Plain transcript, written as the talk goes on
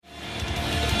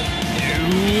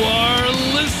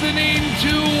listening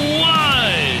to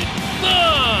What the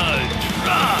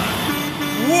Truck.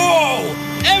 Whoa!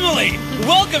 Emily,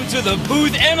 welcome to the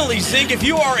booth. Emily Zink, if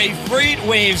you are a Freight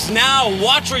Waves Now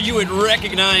watcher, you would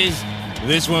recognize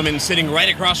this woman sitting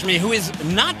right across from me, who is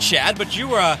not Chad, but you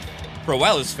were, for a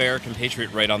while, his fair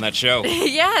compatriot right on that show.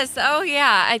 Yes. Oh,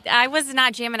 yeah. I was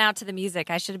not jamming out to the music.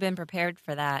 I should have been prepared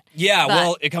for that. Yeah,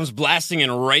 well, it comes blasting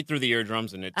in right through the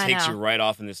eardrums, and it takes you right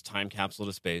off in this time capsule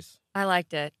to space. I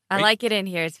liked it. I like it in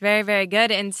here. It's very, very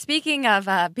good. And speaking of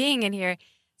being in here,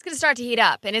 it's going to start to heat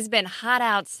up, and it's been hot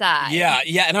outside. Yeah,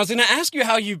 and I was going to ask you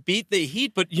how you beat the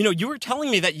heat, but, you were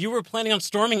telling me that you were planning on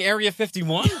storming Area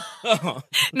 51?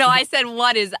 No, I said,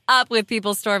 what is up with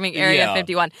people storming Area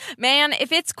 51? Man,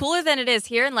 if it's cooler than it is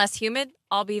here and less humid,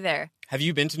 I'll be there. Have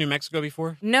you been to New Mexico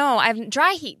before? No, I've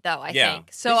dry heat, though, I think.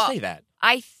 So they say that.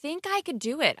 I think I could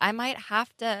do it. I might have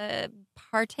to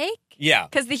partake. Yeah.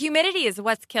 Because the humidity is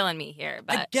what's killing me here.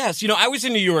 But I guess. I was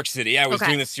in New York City. I was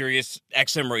doing the Sirius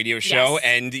XM radio show,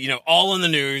 and, all in the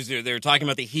news, they're talking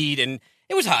about the heat, and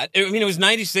it was hot. I mean, it was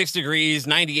 96 degrees,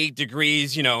 98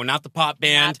 degrees, not the pop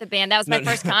band. Not the band. That was my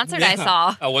first concert I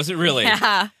saw. Oh, was it really?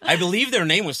 Yeah. I believe their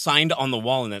name was signed on the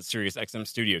wall in that Sirius XM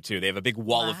studio, too. They have a big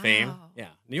wall of fame. Yeah.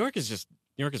 New York is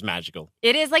magical.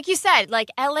 It is, like you said,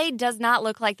 LA does not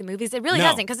look like the movies. It really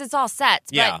doesn't, because it's all sets.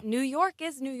 Yeah. But New York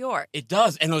is New York. It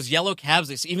does. And those yellow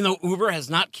cabs, even though Uber has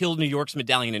not killed New York's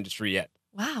medallion industry yet.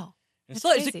 Wow. It's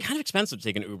kind of expensive to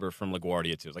take an Uber from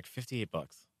LaGuardia, too. It's like $58.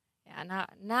 Yeah,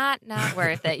 not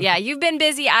worth it. Yeah, you've been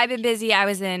busy. I've been busy. I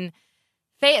was in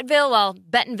Bentonville,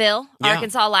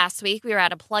 Arkansas last week. We were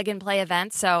at a plug-and-play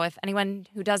event. So if anyone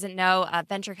who doesn't know,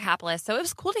 venture capitalists. So it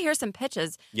was cool to hear some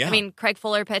pitches. Yeah. I mean, Craig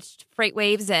Fuller pitched Freight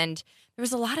Waves, and there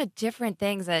was a lot of different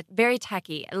things that very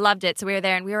techy. I loved it. So we were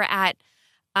there, and we were at,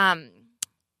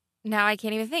 now I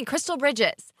can't even think, Crystal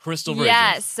Bridges. Crystal Bridges.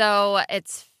 Yes. So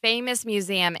it's famous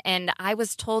museum, and I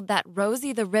was told that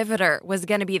Rosie the Riveter was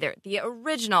going to be there, the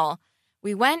original.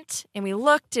 We went and we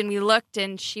looked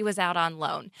and she was out on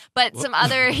loan. But some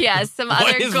other other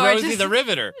What is gorgeous. Rosie the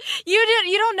Riveter?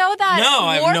 You don't know that? No,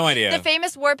 I have no idea. The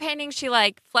famous war painting. She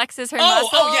flexes her muscle.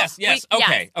 Oh, yes.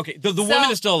 Okay. The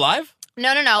woman is still alive?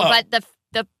 No. Oh. But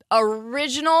the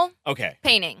original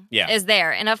painting Yeah. is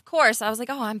there. And of course, I was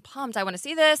like, oh, I'm pumped. I want to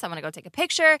see this. I want to go take a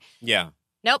picture. Yeah.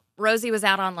 Nope. Rosie was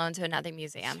out on loan to another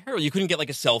museum. Terrible. You couldn't get a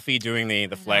selfie doing the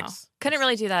flex? Couldn't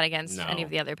really do that against any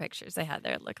of the other pictures they had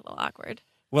there. It looked a little awkward.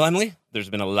 Well, Emily, there's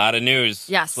been a lot of news.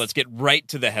 Yes. So let's get right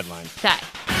to the headlines. Okay.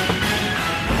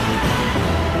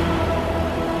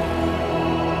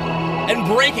 And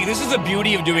breaking, this is the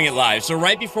beauty of doing it live. So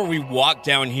right before we walked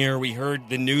down here, we heard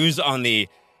the news on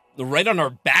right on our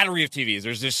battery of TVs.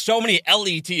 There's just so many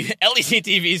LED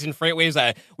TVs and Freight Waves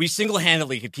that we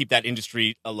single-handedly could keep that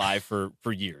industry alive for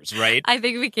years, right? I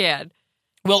think we can.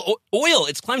 Well, oil,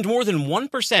 it's climbed more than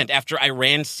 1% after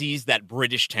Iran seized that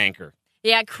British tanker.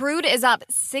 Yeah, crude is up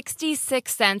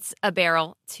 66 cents a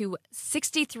barrel to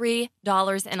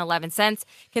 $63.11.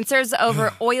 Concerns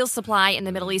over oil supply in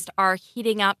the Middle East are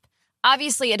heating up.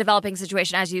 Obviously, a developing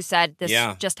situation, as you said, this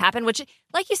just happened, which,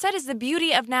 like you said, is the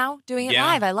beauty of now doing it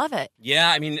live. I love it.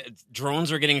 Yeah, I mean,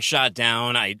 drones are getting shot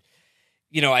down. I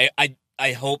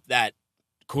hope that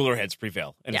cooler heads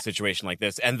prevail in a situation like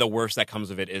this. And the worst that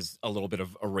comes of it is a little bit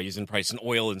of a raise in price in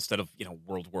oil instead of,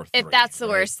 World War III. If that's the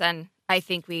worst, then I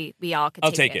think we all could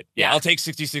take it. Yeah, I'll take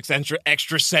 66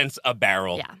 extra cents a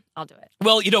barrel. Yeah, I'll do it.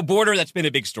 Well, border, that's been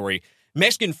a big story.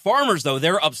 Mexican farmers, though,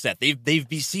 they're upset. They've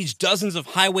besieged dozens of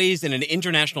highways and an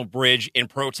international bridge in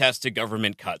protest to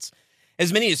government cuts.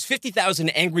 As many as 50,000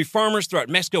 angry farmers throughout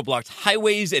Mexico blocked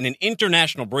highways and an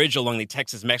international bridge along the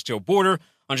Texas-Mexico border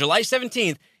on July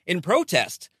 17th in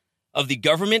protest of the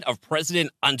government of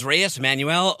President Andrés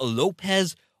Manuel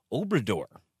López Obrador.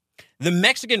 The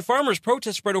Mexican farmers'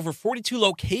 protest spread over 42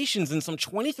 locations in some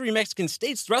 23 Mexican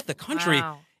states throughout the country,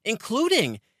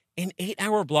 including an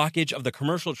 8-hour blockage of the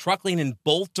commercial truck lane in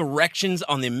both directions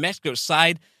on the Mexico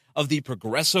side of the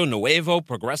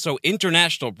Progreso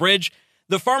International Bridge.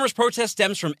 The farmers' protest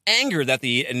stems from anger that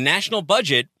the national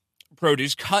budget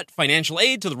produce cut financial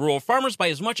aid to the rural farmers by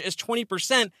as much as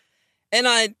 20%.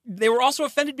 And they were also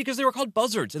offended because they were called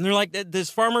buzzards. And they're like, this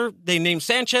farmer, they named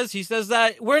Sanchez, he says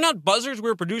that we're not buzzards,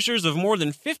 we're producers of more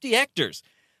than 50 hectares.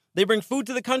 They bring food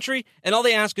to the country, and all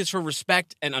they ask is for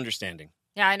respect and understanding.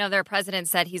 Yeah, I know their president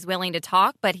said he's willing to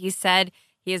talk, but he said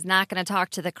he is not going to talk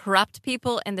to the corrupt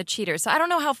people and the cheaters. So I don't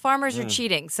know how farmers are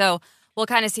cheating. So we'll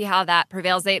kind of see how that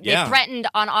prevails. They threatened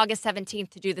on August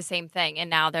 17th to do the same thing, and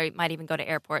now they might even go to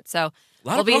airport. So a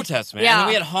lot of protests, man. Yeah. And then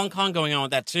we had Hong Kong going on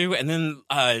with that, too. And then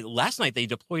last night, they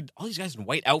deployed all these guys in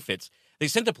white outfits. They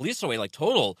sent the police away,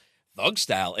 total thug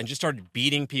style and just started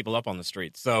beating people up on the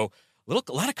streets. So a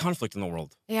lot of conflict in the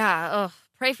world. Yeah.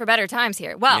 Pray for better times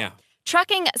here. Well,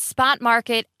 trucking spot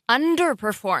market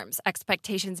underperforms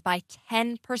expectations by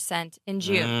 10% in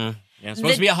June. It's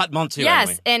supposed to be a hot month, too.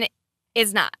 Yes, and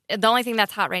it's not. The only thing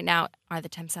that's hot right now are the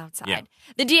temps outside. Yeah.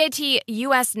 The DAT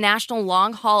U.S. National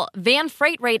Long Haul Van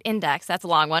Freight Rate Index, that's a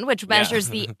long one, which measures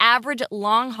the average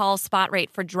long haul spot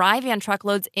rate for dry van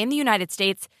truckloads in the United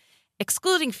States,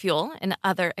 excluding fuel and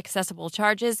other accessible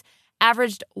charges,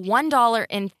 averaged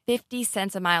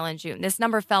 $1.50 a mile in June. This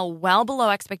number fell well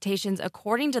below expectations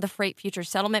according to the freight future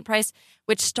settlement price,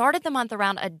 which started the month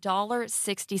around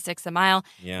 $1.66 a mile,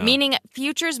 meaning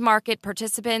futures market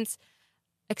participants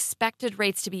expected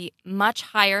rates to be much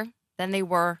higher than they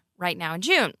were right now in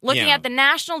June. Looking at the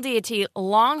National DAT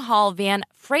Long-Haul Van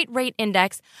Freight Rate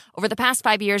Index over the past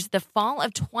 5 years, the fall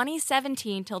of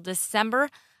 2017 till December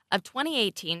of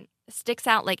 2018 sticks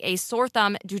out like a sore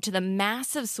thumb due to the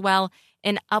massive swell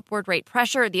in upward rate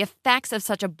pressure. The effects of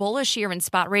such a bullish year in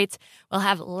spot rates will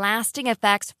have lasting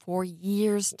effects for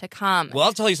years to come. Well,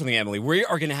 I'll tell you something, Emily. We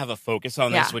are going to have a focus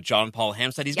on this with John Paul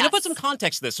Hampstead. He's going to put some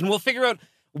context to this, and we'll figure out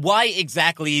why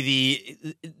exactly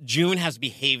the June has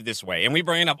behaved this way. And we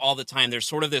bring it up all the time. There's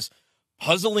sort of this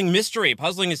puzzling mystery.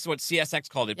 Puzzling is what CSX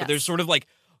called it, but there's sort of like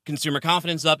consumer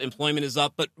confidence up, employment is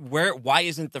up, but why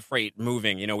isn't the freight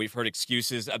moving? You know, we've heard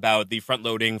excuses about the front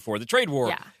loading for the trade war.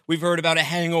 Yeah. We've heard about a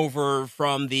hangover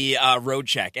from the road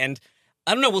check. And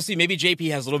I don't know, we'll see. Maybe JP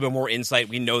has a little bit more insight.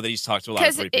 We know that he's talked to a lot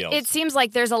of 3PLs. Because it seems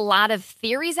like there's a lot of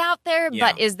theories out there,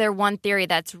 but is there one theory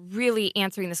that's really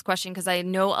answering this question? Because I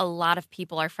know a lot of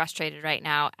people are frustrated right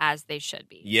now, as they should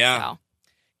be. Yeah. So.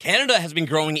 Canada has been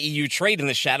growing EU trade in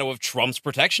the shadow of Trump's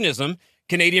protectionism.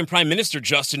 Canadian Prime Minister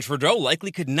Justin Trudeau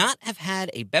likely could not have had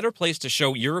a better place to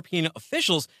show European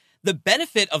officials the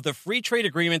benefit of the free trade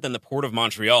agreement than the Port of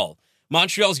Montreal.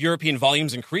 Montreal's European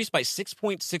volumes increased by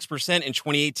 6.6% in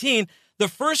 2018, the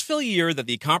first full year that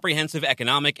the Comprehensive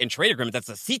Economic and Trade Agreement, that's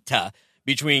the CETA,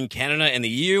 between Canada and the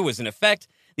EU was in effect.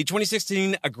 The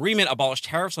 2016 agreement abolished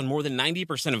tariffs on more than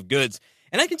 90% of goods.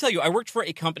 And I can tell you, I worked for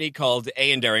a company called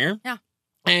A. & Deringer. Yeah.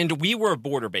 And we were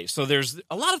border-based, so there's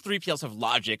a lot of 3PLs have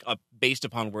logic based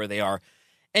upon where they are.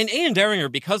 And A. & Deringer,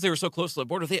 because they were so close to the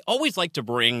border, they always like to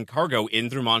bring cargo in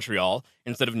through Montreal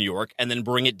instead of New York and then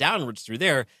bring it downwards through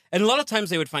there. And a lot of times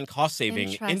they would find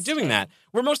cost-saving in doing that,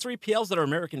 where most 3PLs that are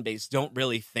American-based don't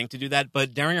really think to do that.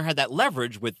 But Deringer had that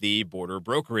leverage with the border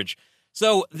brokerage.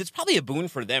 So it's probably a boon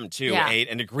for them, too,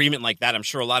 an agreement like that. I'm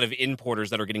sure a lot of importers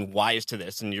that are getting wise to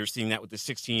this, and you're seeing that with the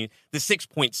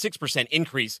 6.6%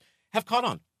 increase, have caught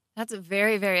on. That's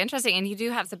very, very interesting. And you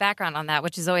do have some background on that,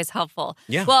 which is always helpful.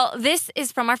 Yeah. Well, this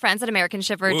is from our friends at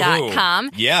AmericanShipper.com. Ooh,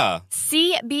 yeah.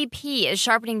 CBP is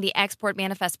sharpening the export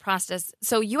manifest process.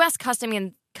 So U.S.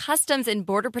 Customs and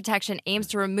Border Protection aims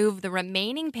to remove the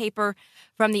remaining paper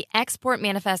from the export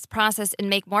manifest process and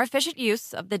make more efficient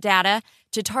use of the data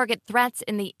to target threats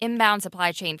in the inbound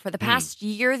supply chain. For the past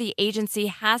year, the agency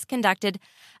has conducted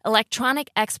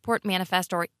electronic export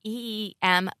manifest, or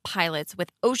EEM, pilots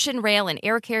with ocean, rail, and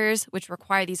air carriers, which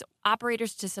require these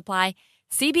operators to supply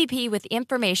CBP with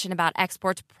information about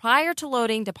exports prior to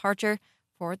loading departure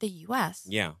for the U.S.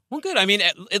 Yeah. Well, good. I mean,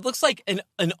 it looks like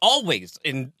all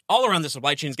around the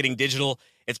supply chain is getting digital.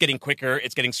 It's getting quicker.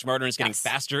 It's getting smarter. It's getting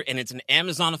faster. And it's an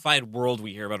Amazonified world.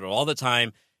 We hear about it all the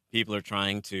time. People are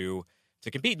trying to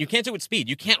compete. You can't do it with speed.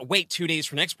 You can't wait 2 days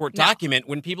for an export document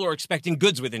when people are expecting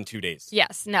goods within 2 days.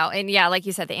 Yes. No. And like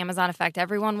you said, the Amazon effect.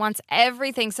 Everyone wants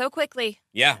everything so quickly.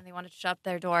 Yeah. And they want it to shut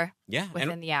their door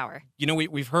within the hour. You know,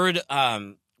 we've heard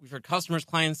customers,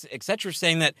 clients, et cetera,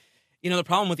 saying that, you know, the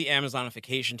problem with the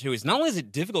Amazonification, too, is not only is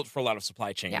it difficult for a lot of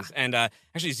supply chains, and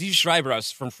actually, Ziv Schreiber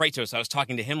from Freightos, I was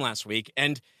talking to him last week,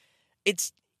 and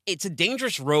it's a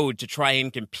dangerous road to try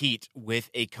and compete with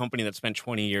a company that spent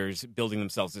 20 years building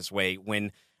themselves this way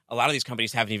when a lot of these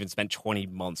companies haven't even spent 20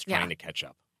 months trying to catch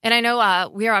up. And I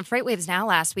know we were on FreightWaves Now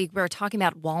last week. We were talking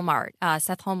about Walmart.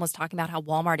 Seth Holm was talking about how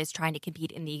Walmart is trying to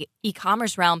compete in the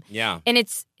e-commerce realm. Yeah. And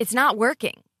it's not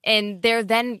working. And they're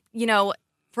then,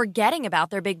 forgetting about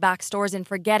their big box stores and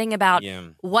forgetting about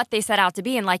what they set out to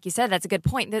be. And like you said, that's a good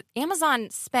point. That Amazon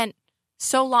spent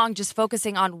so long just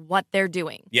focusing on what they're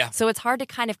doing. Yeah. So it's hard to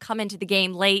kind of come into the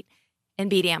game late and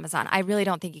beat Amazon. I really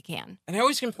don't think you can. And I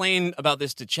always complain about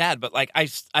this to Chad, but like I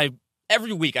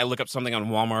every week I look up something on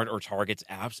Walmart or Target's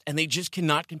apps, and they just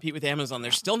cannot compete with Amazon.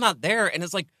 They're still not there. And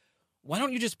it's like, why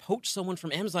don't you just poach someone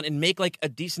from Amazon and make like a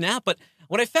decent app? But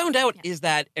what I found out is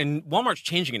that, and Walmart's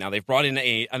changing it now. They've brought in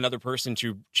another person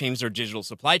to change their digital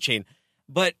supply chain.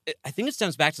 But I think it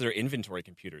stems back to their inventory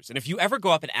computers. And if you ever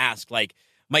go up and ask, like,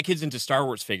 my kid's into Star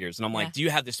Wars figures, and I'm like, do you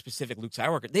have this specific Luke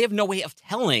Skywalker? They have no way of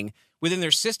telling within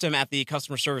their system at the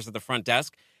customer service at the front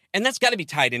desk, and that's got to be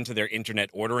tied into their internet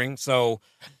ordering. So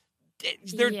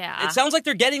it sounds like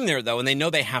they're getting there, though, and they know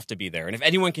they have to be there. And if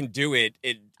anyone can do it,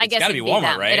 it's got to be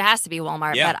Walmart, right? It has to be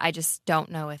Walmart, but I just don't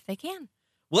know if they can.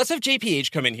 Well, let's have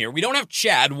JPH come in here. We don't have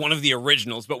Chad, one of the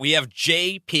originals, but we have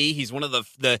JP. He's one of the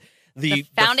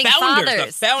founding founders,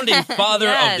 the founding father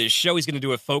yes. of this show. He's going to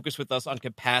do a focus with us on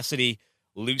capacity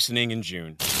loosening in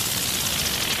June.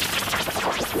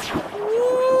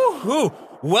 Woo-hoo.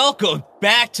 Welcome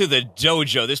back to the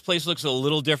dojo. This place looks a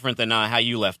little different than how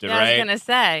you left it, right? I was going to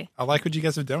say. I like what you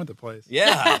guys have done with the place.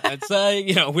 Yeah. It's,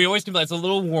 we always complain it's a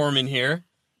little warm in here.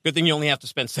 Good thing you only have to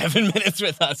spend 7 minutes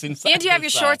with us inside. And you have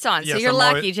your shorts on, so you're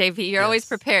lucky, JP. You're always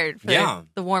prepared for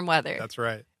the warm weather. That's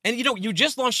right. And, you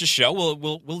just launched a show.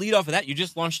 We'll lead off of that. You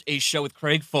just launched a show with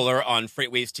Craig Fuller on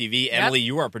FreightWaves TV. Yep. Emily,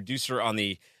 you are a producer on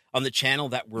the channel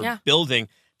that we're building.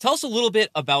 Tell us a little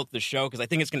bit about the show, because I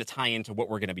think it's going to tie into what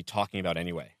we're going to be talking about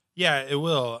anyway. Yeah, it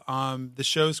will. The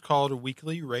show's called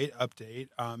Weekly Rate Update.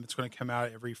 It's going to come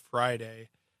out every Friday.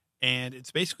 And it's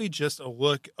basically just a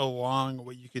look along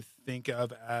what you could think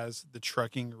of as the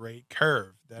trucking rate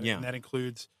curve. And that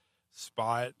includes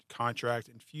spot, contract,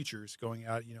 and futures going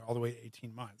out, all the way to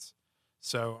 18 months.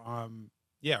 So,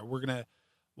 we're going to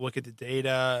look at the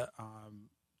data,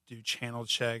 do channel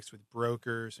checks with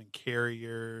brokers and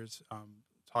carriers,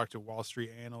 talk to Wall Street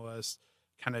analysts,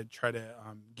 kind of try to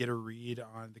get a read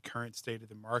on the current state of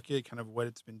the market, kind of what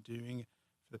it's been doing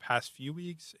for the past few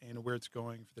weeks and where it's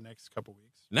going for the next couple weeks.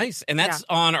 Nice. And that's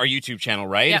on our YouTube channel,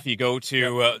 right? Yep. If you go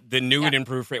to the new and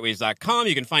improved freightwaves.com,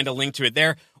 you can find a link to it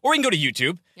there. Or you can go to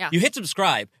YouTube. Yeah. You hit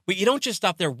subscribe, but you don't just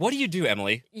stop there. What do you do,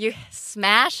 Emily? You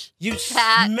smash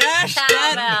that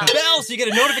bell so you get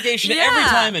a notification every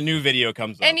time a new video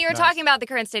comes up. And you were talking about the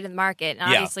current state of the market, and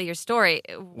obviously your story.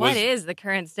 What is the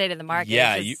current state of the market?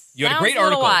 Yeah, you had a great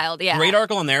article. Great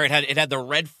article in there. It had the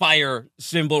red fire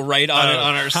symbol right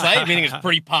on our site, meaning it's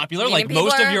pretty popular, like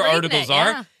most of your articles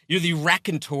are. You're the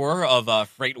raconteur of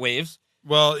FreightWaves.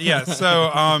 Well, yeah.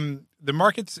 So the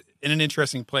market's in an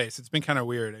interesting place. It's been kind of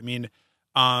weird. I mean,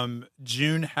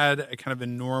 June had a kind of a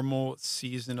normal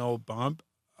seasonal bump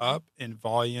up in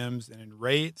volumes and in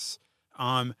rates.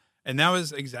 And that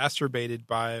was exacerbated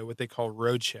by what they call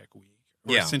road check week.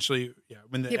 Essentially,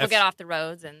 when the people get off the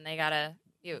roads and they got to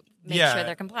make sure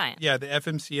they're compliant. Yeah, the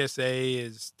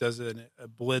FMCSA does a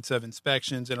blitz of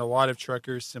inspections, and a lot of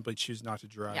truckers simply choose not to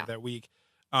drive that week.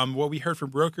 What we heard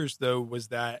from brokers, though, was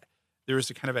that there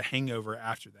was a kind of a hangover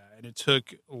after that, and it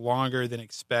took longer than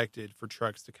expected for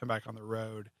trucks to come back on the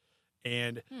road.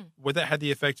 And what that had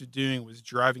the effect of doing was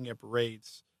driving up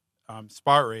rates,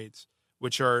 spot rates,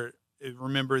 which are,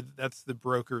 remember, that's the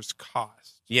broker's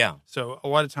cost. Yeah. So a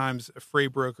lot of times a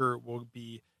freight broker will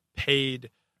be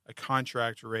paid a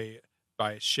contract rate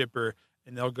by a shipper,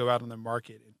 and they'll go out on the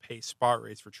market and pay spot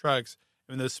rates for trucks.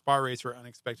 And when those spot rates are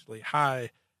unexpectedly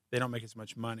high, they don't make as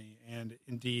much money. And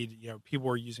indeed, people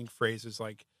are using phrases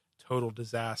like total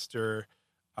disaster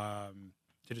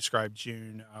to describe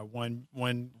June.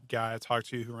 One guy I talked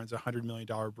to who runs a $100 million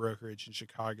brokerage in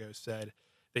Chicago said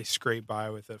they scrape by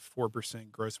with a 4%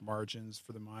 gross margins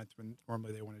for the month when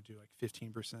normally they want to do like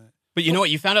 15%. But you know what?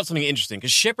 You found out something interesting,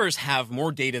 because shippers have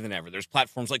more data than ever. There's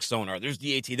platforms like Sonar, there's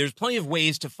DAT, there's plenty of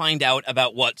ways to find out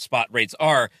about what spot rates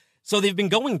are. So they've been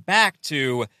going back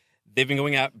to the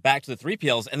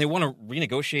 3PLs, and they want to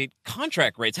renegotiate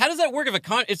contract rates. How does that work if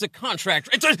it's a contract?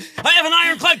 I have an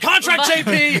ironclad contract,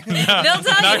 JP!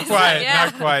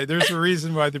 Not quite. There's a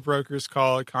reason why the brokers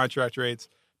call contract rates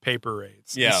paper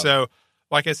rates. Yeah. And so,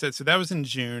 like I said, that was in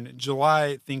June.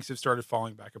 July, things have started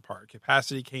falling back apart.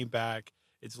 Capacity came back.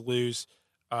 It's loose.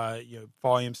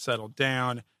 Volume settled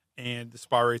down, and the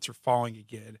spot rates are falling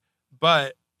again.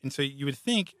 And so you would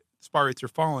think spot rates are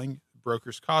falling,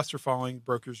 brokers' costs are falling,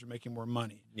 brokers are making more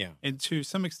money. Yeah. And to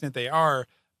some extent they are,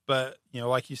 but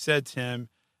like you said, Tim,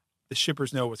 the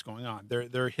shippers know what's going on.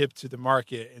 They're hip to the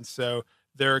market, and so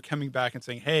they're coming back and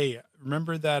saying, "Hey,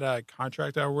 remember that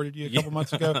contract I awarded you a couple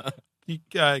months ago? You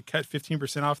cut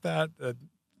 15% off that?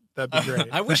 That'd be great."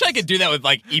 I wish I could do that with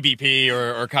like EBP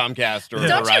or Comcast or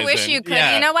Don't Verizon. You wish you could?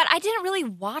 Yeah. You know what? I didn't really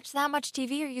watch that much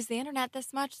TV or use the internet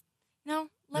this much.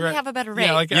 Let me have a better rate.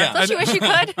 Don't you wish you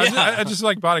could? I just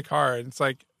bought a car, and it's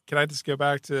like, can I just go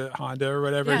back to Honda or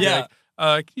whatever? Yeah.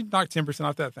 Can you knock 10%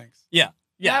 off that? Thanks. Yeah.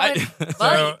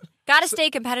 Got to stay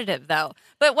competitive, though.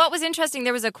 But what was interesting,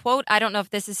 there was a quote. I don't know if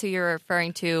this is who you're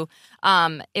referring to.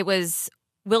 It was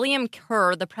William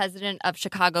Kerr, the president of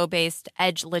Chicago-based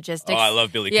Edge Logistics. Oh, I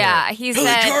love Billy Kerr. Yeah, he Billy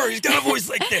said Kerr, he's got a voice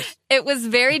like this. it was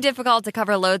very difficult to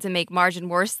cover loads and make margin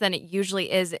worse than it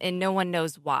usually is, and no one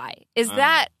knows why. Is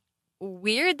that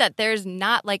weird that there's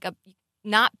not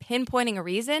not pinpointing a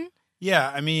reason?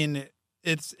 Yeah, I mean,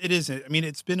 it isn't. I mean,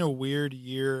 it's been a weird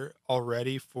year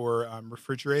already for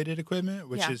refrigerated equipment,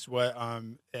 which is what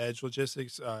Edge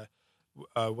Logistics,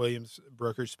 Williams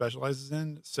brokerage specializes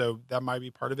in. So that might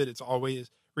be part of it. It's always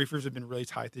reefers have been really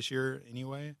tight this year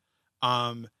anyway.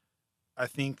 I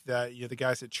think that the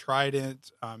guys at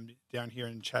Trident down here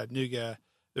in Chattanooga,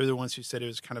 they're the ones who said it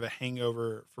was kind of a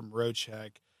hangover from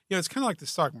RoadCheck. It's kind of like the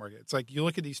stock market. It's like you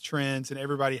look at these trends and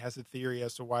everybody has a theory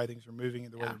as to why things are moving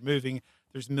and the way they're moving.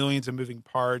 There's millions of moving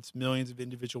parts, millions of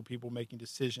individual people making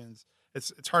decisions.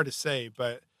 It's hard to say,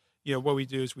 but what we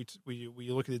do is we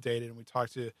look at the data and we talk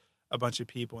to a bunch of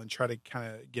people and try to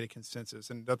kind of get a consensus.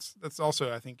 And that's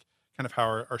also, I think, kind of how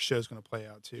our show is going to play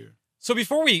out too. So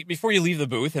before you leave the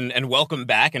booth and welcome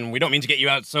back, and we don't mean to get you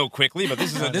out so quickly, but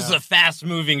this is a fast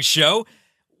moving show.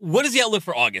 What is the outlook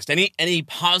for August? Any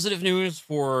positive news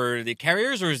for the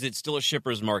carriers, or is it still a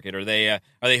shipper's market? Are they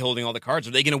holding all the cards?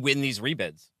 Are they going to win these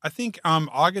rebids? I think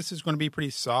August is going to be pretty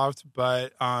soft,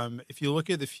 but if you look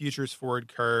at the futures forward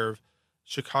curve,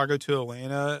 Chicago to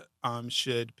Atlanta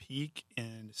should peak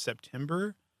in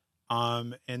September,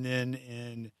 and then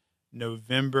in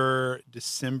November,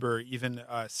 December, even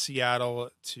Seattle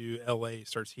to LA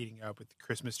starts heating up with the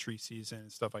Christmas tree season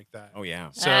and stuff like that. Oh, yeah.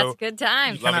 So that's good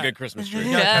time. Love a good Christmas tree.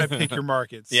 You gotta kind of pick your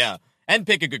markets. Yeah. And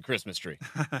pick a good Christmas tree.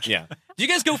 Yeah. Do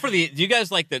you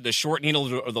guys like the short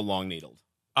needled or the long needled?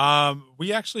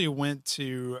 We actually went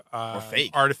to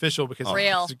fake. artificial because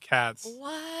Real. of cats.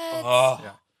 What?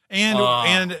 Yeah.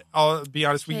 And I'll be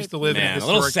honest, we used to live in a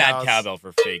little historic sad house. cowbell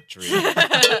for fake tree.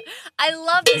 I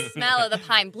love the smell of the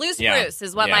pine. Blue spruce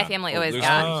is what my family always blue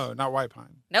got. spruce. Oh, not white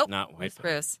pine. Nope. Not Blue white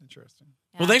spruce. Interesting.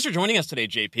 Yeah. Well, thanks for joining us today,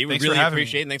 JP. We Thanks really for having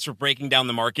appreciate it. me. And thanks for breaking down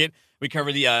the market. We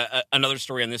covered the another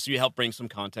story on this, so you helped bring some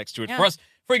context to it for us.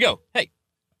 Before you go, hey,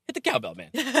 hit the cowbell,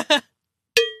 man.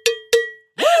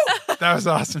 That was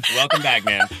awesome. Welcome back,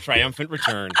 man. Triumphant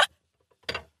return.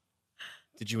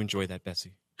 Did you enjoy that,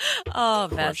 Bessie? Oh,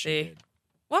 Of course you Bessie. did.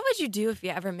 What would you do if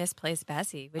you ever misplaced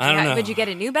Bessie? I don't know. Would you get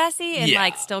a new Bessie and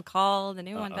Yeah. still call the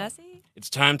new one Bessie? It's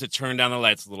time to turn down the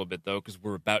lights a little bit, though, because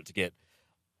we're about to get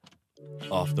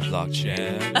off the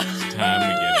blockchain. It's time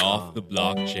to get off the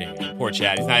blockchain. Poor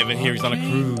Chad. He's not even here. He's on a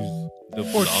cruise. The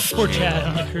Poor Chad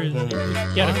on the cruise.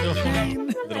 Gotta feel for him.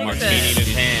 Little martini in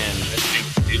his hand.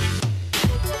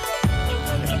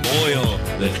 Oil.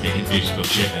 Let's make it digital,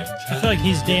 Chad. I feel like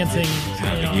he's dancing.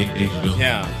 Time to get digital.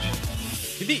 Yeah.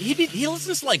 He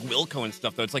listens to like Wilco and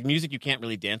stuff though. It's like music you can't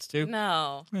really dance to.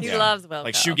 No. He Yeah. loves Wilco.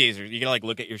 Like shoegazer, you gotta like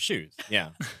look at your shoes. Yeah,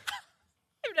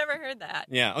 I've never heard that.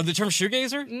 yeah. Oh, the term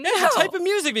shoegazer? No. It's a type of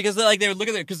music because they would look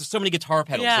at it because there's so many guitar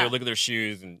pedals. Yeah. They would look at their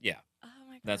shoes and yeah, Oh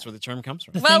my God. that's where the term comes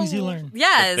from. The things you learn.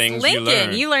 Yes, The things you Lincoln.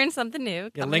 learn. You learned something new.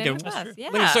 Yeah, coming in Lincoln. with us. Yeah.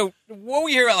 Lincoln, so what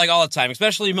we hear about like all the time,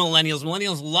 especially millennials.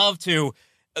 Millennials love to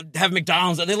have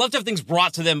McDonald's. They love to have things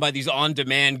brought to them by these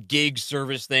on-demand gig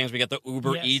service things. We got the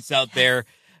Uber Yes. Eats out there.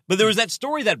 But there was that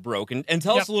story that broke, and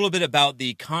tell Yep. us a little bit about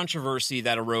the controversy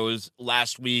that arose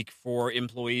last week for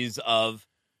employees of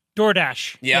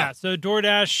DoorDash. Yeah. So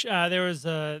DoorDash, there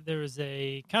was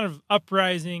a kind of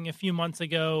uprising a few months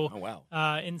ago Oh wow.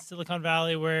 in Silicon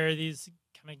Valley where these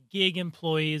kind of gig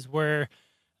employees were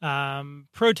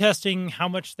protesting how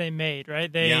much they made.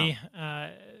 Right? They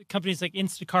companies like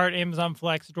Instacart, Amazon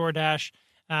Flex, DoorDash.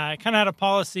 Kind of had a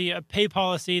pay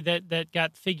policy that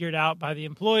got figured out by the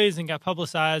employees and got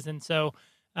publicized. And so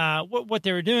what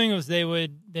they were doing was they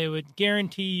would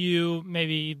guarantee you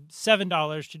maybe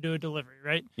 $7 to do a delivery,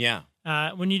 right? Yeah.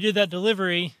 When you did that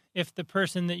delivery, if the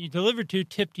person that you delivered to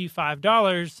tipped you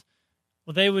 $5,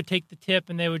 well, they would take the tip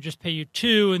and they would just pay you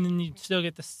 $2, and then you'd still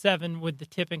get the $7 with the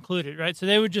tip included, right? So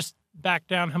they would just back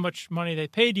down how much money they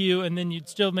paid you, and then you'd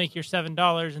still make your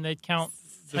 $7, and they'd count.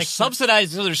 They're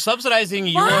subsidizing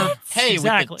your pay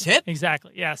Exactly. with the tip.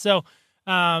 Exactly. Yeah. So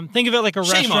think of it like a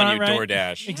Shame restaurant, on you, right?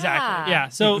 DoorDash. Exactly. Yeah.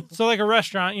 So like a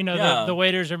restaurant, Yeah. the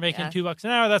waiters are making $2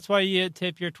 an hour. That's why you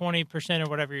tip your 20% or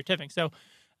whatever you're tipping. So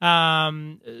so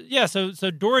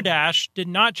DoorDash did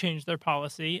not change their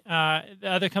policy. The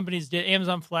other companies did.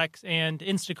 Amazon Flex and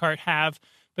Instacart have.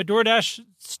 But DoorDash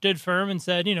stood firm and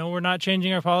said, we're not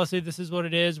changing our policy. This is what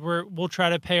it is. We'll try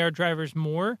to pay our drivers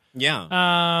more. Yeah.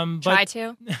 Try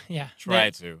to. Yeah. Try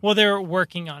to. Well, they're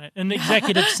working on it. An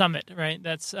executive summit, right?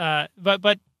 That's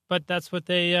but that's what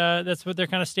they're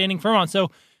kind of standing firm on. So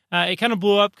it kind of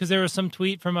blew up because there was some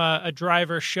tweet from a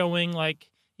driver showing like,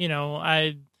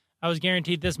 I was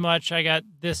guaranteed this much. I got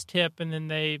this tip, and then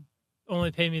they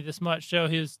only pay me this much. So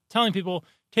he was telling people,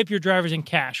 tip your drivers in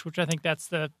cash, which I think that's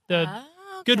the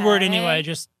good word anyway.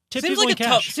 Just tip people in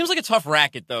cash. Seems like a tough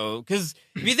racket, though, because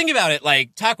if you think about it,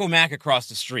 like Taco Mac across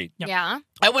the street. Yeah.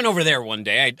 I went over there one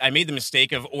day. I made the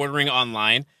mistake of ordering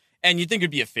online. And you'd think it'd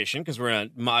be efficient because we're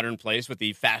in a modern place with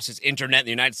the fastest internet in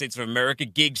the United States of America,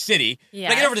 Gig City.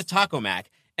 Yes. But I get over to Taco Mac,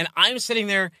 and I'm sitting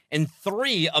there, and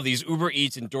 3 of these Uber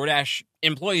Eats and DoorDash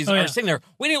employees are sitting there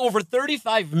waiting over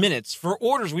 35 minutes for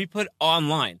orders we put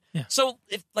online. Yeah. So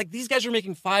if like these guys are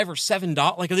making $5 or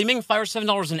 $7, like are they making $5 or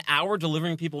 $7 an hour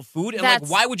delivering people food? And like,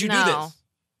 why would you do this?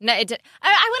 No, it did.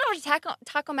 I went over to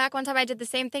Taco Mac one time. I did the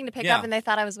same thing to pick up, and they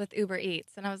thought I was with Uber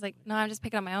Eats. And I was like, no, I'm just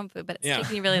picking up my own food, but it's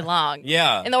taking me really long.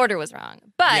 And the order was wrong.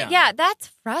 But, that's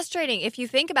frustrating. If you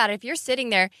think about it, if you're sitting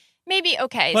there, maybe,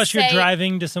 okay. Plus, you're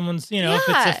driving to someone's, if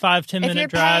it's a 5-10 minute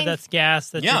drive, that's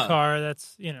gas, that's your car,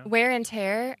 that's, wear and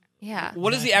tear. Yeah.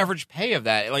 What is the average pay of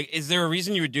that? Like, is there a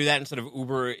reason you would do that instead of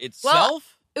Uber itself? Well,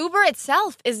 Uber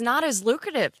itself is not as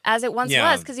lucrative as it once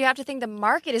was because you have to think the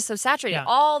market is so saturated. Yeah.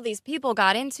 All these people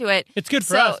got into it. It's good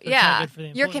for us, but it's not good for the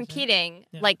employees. You're competing.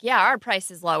 Our price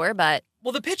is lower, but...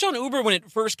 Well, the pitch on Uber when it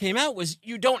first came out was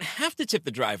you don't have to tip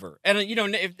the driver. And,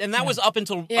 and that was up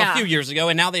until a few years ago.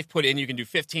 And now they've put in you can do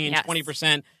 15,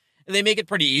 20%. And they make it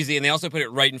pretty easy, and they also put it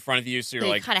right in front of you, so you're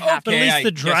like, okay, but at least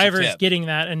the driver's getting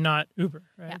that and not Uber,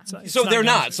 right? Yeah. So they're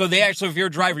not. So they actually, if you're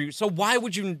a driver, so why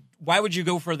would you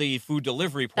go for the food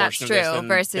delivery portion That's of true, this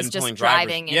versus than just pulling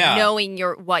driving drivers? and knowing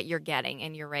what you're getting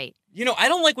and your rate. I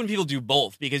don't like when people do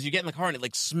both because you get in the car and it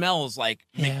like smells like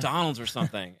McDonald's or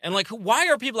something. And like, why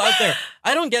are people out there?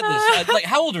 I don't get this. Like,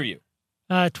 how old are you?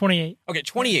 28. Okay,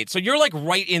 28. So you're like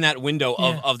right in that window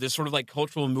of this sort of like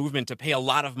cultural movement to pay a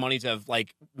lot of money to have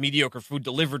like mediocre food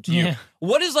delivered to you. Yeah.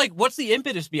 What's the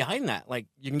impetus behind that? Like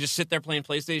you can just sit there playing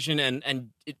PlayStation and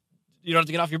you don't have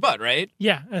to get off your butt, right?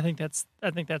 Yeah, I think that's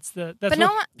the But no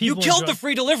one, you killed the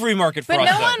free delivery market for but us.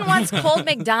 But no one wants cold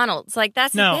McDonald's. Like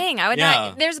that's the thing. I would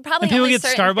not. There's probably and people only get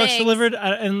Starbucks things. delivered,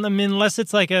 and I mean, unless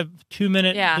it's like a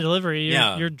 2-minute delivery,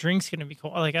 your drink's gonna be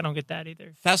cold. Like I don't get that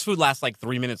either. Fast food lasts like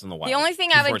 3 minutes in the wild. The only thing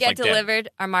I would get delivered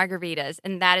are margaritas,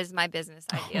 and that is my business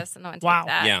idea. So no one take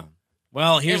that. Yeah.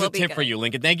 Well, here's a tip for you,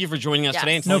 Lincoln. Thank you for joining us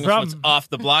today and no telling us what's off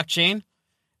the blockchain.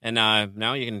 And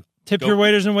now you can tip your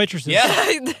waiters and waitresses. Yeah.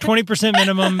 20%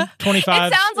 minimum,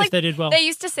 25 it sounds like if they did well. They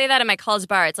used to say that at my college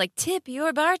bar. It's like, tip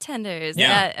your bartenders.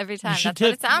 Yeah. Every time. You should That's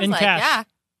what it sounds in like. cash. Yeah.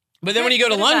 But then when you go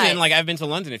to London, like I've been to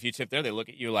London, if you tip there, they look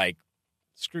at you like,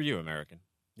 screw you, American.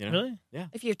 You know? Really? Yeah.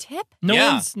 If you tip?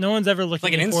 No one's ever looked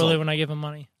like at an me poorly insult. when I give them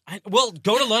money. Well,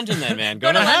 go to London then, man.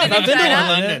 Go to London.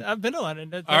 London. I've been to London.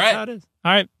 That's All right. how it is.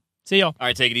 All right. See y'all. All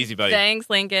right, take it easy, buddy. Thanks,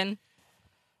 Lincoln.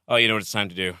 Oh, you know what it's time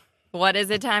to do? What is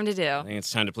it time to do? I think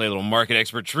it's time to play a little market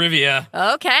expert trivia.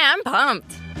 Okay, I'm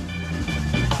pumped.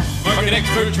 Market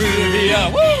expert trivia.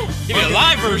 Woo! Give me a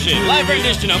live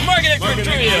edition of market expert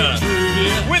trivia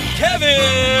with Kevin,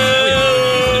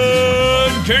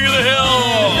 King of the Hill.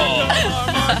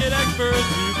 Market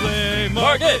experts, you play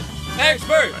market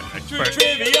expert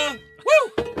trivia.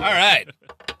 Woo! All right.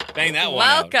 Bang that one.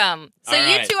 Welcome. So All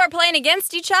you right. two are playing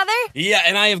against each other? Yeah,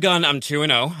 and I have gone. I'm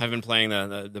 2-0. I've been playing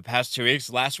the past 2 weeks.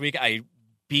 Last week I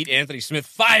beat Anthony Smith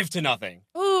 5-0.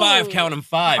 Ooh. 5, count them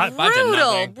 5.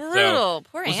 5-0. Brutal. So,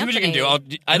 Poor we'll see Anthony. what you can do.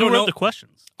 I Who don't wrote know the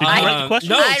questions. Did you I- write the questions?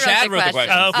 No, I wrote Chad the wrote the questions.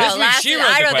 questions. Oh, This week last she week wrote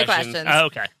I the wrote the questions. questions. Oh,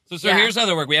 okay. So Yeah. here's how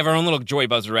that works. We have our own little joy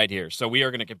buzzer right here. So we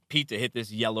are going to compete to hit this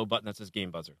yellow button that says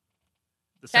game buzzer.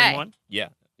 The same Okay. one? Yeah.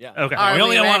 Okay. Are we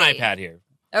only we have one ready? iPad here.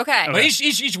 Okay. But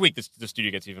each week the studio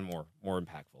gets even more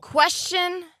impactful.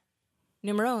 Question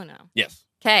numero uno. Yes.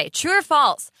 Okay, true or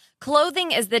false?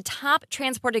 Clothing is the top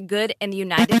transported good in the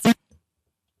United States.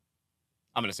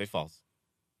 I'm going to say false.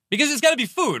 Because it's got to be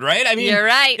food, right? I mean, You're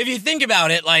right. If you think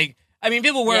about it,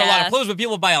 people wear a lot of Yes. clothes, but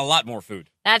people buy a lot more food.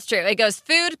 That's true. It goes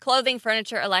food, clothing,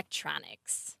 furniture,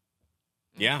 electronics.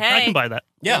 Yeah. Okay. I can buy that.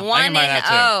 Yeah, I 1 can buy that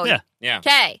too. and 0. Yeah. Yeah.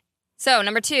 Okay. So,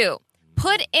 number 2.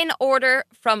 Put in order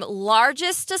from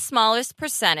largest to smallest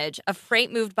percentage of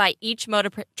freight moved by each mode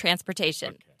of transportation.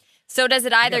 Okay. So, does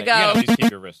it either You gotta go... at least keep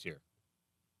your wrist here.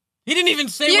 He didn't even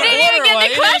say You what didn't even order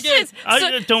get was. the He didn't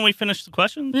questions. get- Don't we finish the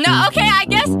questions? No, okay, I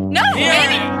guess. No, Yeah.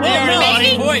 maybe. Yeah,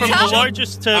 maybe. no, point. From Tell the me.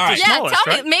 largest to All the right. Yeah, smallest,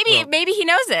 tell right? me. Maybe he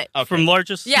knows it. Okay. From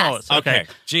largest to Yes. smallest. Okay.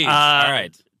 Jeez. All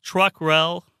right. Truck,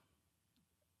 rail,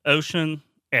 ocean,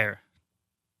 air.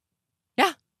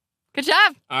 Good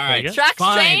job. All right. Very good. Trucks,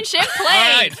 Fine. train, ship, plane.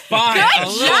 All right, fine. Good A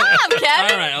little- job,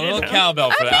 Kevin. All right, a little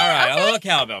cowbell for that. All right, a little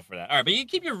cowbell for that. All right, but you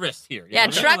keep your wrist here. Yeah,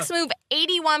 know? trucks move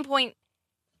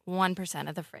 81.1%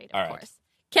 of the freight, of All right. course.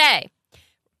 Okay.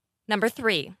 Number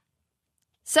 3.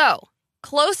 So,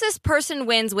 Closest person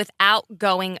wins without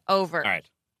going over. All right.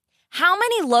 How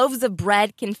many loaves of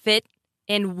bread can fit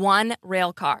in one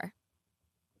rail car?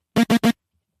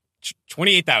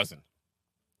 28,000.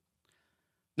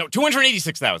 No,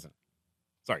 286,000.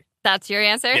 Sorry. That's your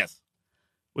answer? Yes.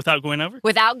 Without going over?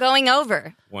 Without going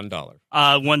over. $1.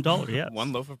 $1, yes.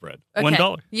 One loaf of bread. Okay.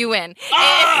 $1. You win.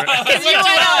 Ah! Because you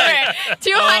went over.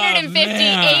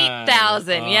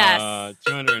 258,000. Yes.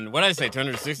 200. What did I say?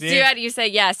 268? You say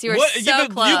yes. You were What? so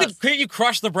close. Could you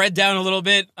crush the bread down a little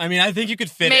bit? I mean, I think you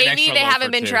could fit an Maybe extra they loaf haven't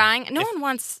or been two. trying. No one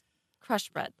wants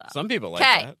crushed bread, though. Some people like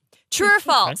Okay. that. True or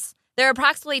false? There are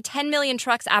approximately 10 million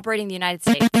trucks operating in the United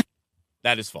States.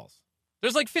 That is false.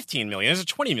 There's like 15 million. There's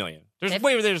 20 million. There's a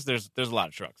lot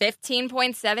of trucks.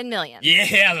 15.7 million.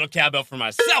 Yeah, a little cowbell for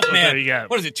myself, man. There you go.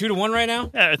 What is it, 2-1 right now?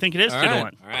 Yeah, I think it is 2 to 1.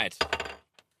 All right.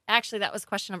 Actually, that was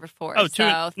question number 4. Oh, two.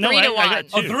 So 3 No, to I 1. got 2.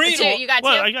 Oh, 3 to 1. You got 2?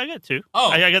 Well, I got 2. Oh.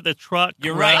 I got the truck.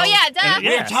 You're rail, right. Oh, yeah, duh. and-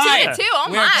 We're tied. 2 to 2. Oh,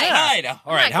 We're my. tied. All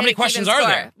I'm right. not How many gonna questions keep are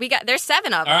score. there? There's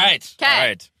 7 of them. All right. Okay. All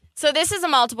right. So this is a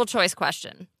multiple choice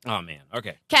question. Oh, man.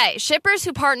 Okay. Okay, shippers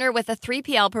who partner with a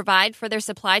 3PL provide for their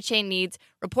supply chain needs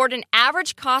report an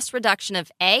average cost reduction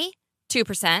of A,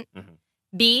 2%,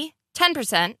 B,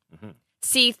 10%,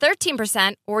 C,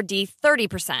 13%, or D,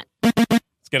 30%.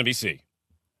 It's going to be C.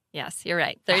 Yes, you're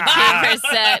right. 13%.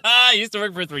 I used to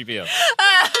work for 3PL.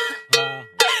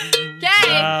 Okay.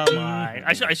 Oh, my.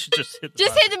 I should just hit the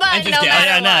Just button. hit the button And no just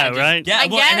matter I know, what. right? Yeah, I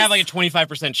well, and have guess- like a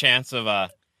 25% chance of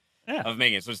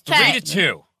making it. So it's 3 Okay. to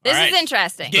 2. This All right. is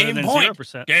interesting. Game Better than point.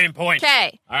 0%. Game point.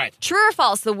 Okay. All right. True or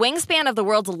false, the wingspan of the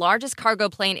world's largest cargo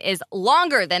plane is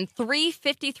longer than 3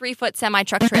 53-foot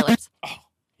semi-truck trailers.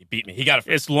 He beat me. He got it.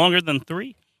 It's longer than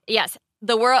 3? Yes.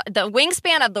 The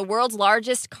wingspan of the world's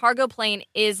largest cargo plane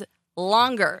is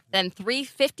longer than 3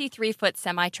 53-foot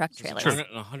semi-truck trailers. True.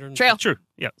 100. True. True,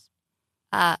 yes.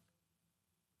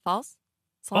 False?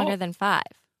 It's longer False. than 5.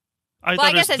 I Well, thought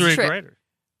I guess it was it's 3 true. greater.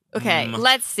 Okay,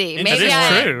 let's see. That Maybe is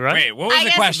I... true, right? Wait, what was I the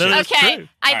guess, question? That is okay, true.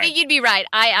 I All think you'd be right.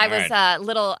 I All was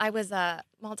right.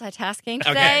 multitasking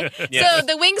today. Yes. So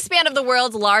the wingspan of the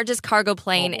world's largest cargo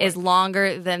plane is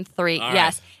longer than 3. All right.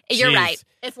 Yes, you're Jeez. right.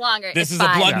 It's longer. This It's is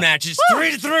 5. a blood match. It's Woo,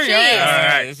 3 to 3. jeez. All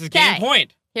right. This is game Okay.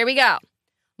 point. Here we go.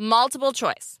 Multiple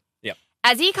choice. Yep.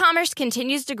 As e-commerce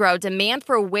continues to grow, demand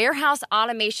for warehouse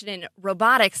automation and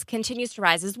robotics continues to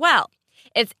rise as well.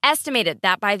 It's estimated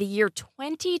that by the year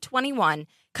 2021,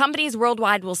 companies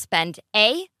worldwide will spend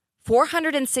A,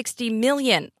 $460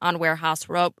 million on warehouse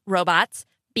robots,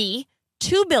 B,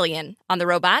 $2 billion on the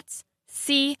robots,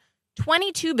 C,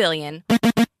 $22 billion.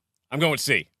 I'm going with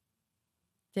C.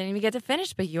 Didn't even get to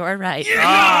finish, but you're right.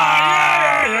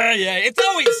 Yeah. It's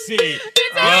always C.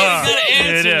 It's always gotta C.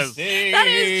 answer It is. C. That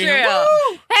is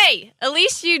true. Hey, at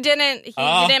least you didn't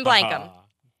blank them.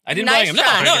 I didn't Nice blank him.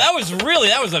 try. No, that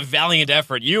was a valiant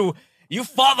effort. You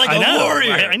fought like I a know.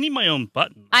 warrior. I need my own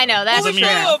button. I know, that's I mean,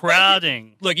 true.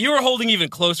 crowding. Look, you were holding even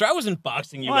closer. I wasn't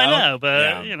boxing you Well, out. I know, but,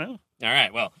 Yeah. you know. All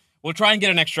right, well, we'll try and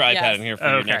get an extra iPad Yes. in here for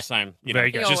you Okay. next time.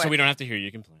 Very good. Just so we don't have to hear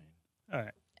you complain. All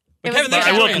right. It Kevin, was thanks But I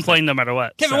for will joining us. complain no matter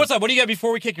what. Kevin, so. what's up? What do you got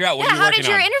before we kick you out? What Yeah, are you how working did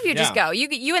your on? interview just Yeah. go?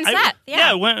 You and I- Seth.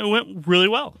 Yeah, it went really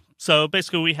well. So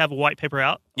basically, we have a white paper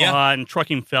out Yeah. on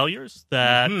trucking failures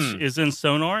that is in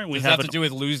Sonar. And we Does that have have to do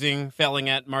with failing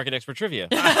at Market Expert Trivia?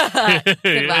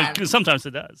 Good one. Sometimes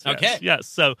it does. Yes. Okay. Yes.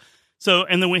 So,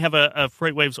 and then we have a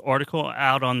FreightWaves article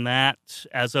out on that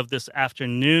as of this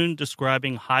afternoon,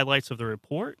 describing highlights of the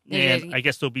report. And Yeah. I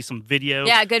guess there'll be some video.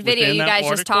 Yeah, good video. within You that guys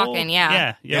just article. talking,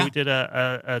 yeah. Yeah. We did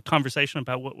a conversation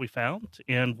about what we found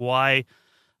and why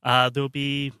there'll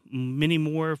be many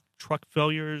more truck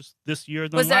failures this year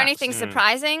than Was there last. anything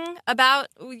surprising about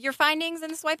your findings in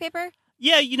this white paper?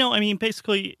 Yeah, I mean,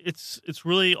 basically, it's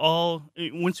really all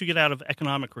once you get out of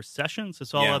economic recessions,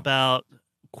 it's all Yeah. about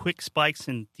quick spikes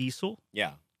in diesel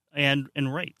Yeah. and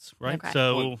rates, right?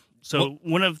 Okay. So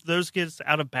when of those gets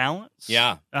out of balance,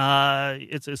 Yeah.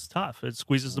 it's tough. It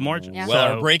squeezes the margin. Yeah. Well,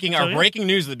 So- our breaking so, yeah. breaking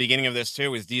news at the beginning of this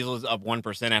too is diesel is up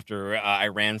 1% after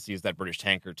Iran seized that British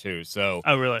tanker too. So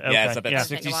Oh, really? Okay. yeah, it's up at yeah.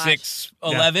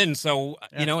 66.11. So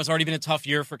Yeah. it's already been a tough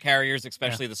year for carriers,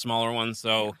 especially the smaller ones.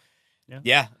 So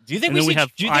Yeah. do you think And then we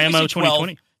have do you think IMO we see 12?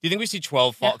 2020. Do you think we see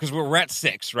 12 fall? Yeah. Because we're at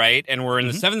 6, right? And we're in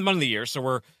Mm-hmm. the 7th month of the year. So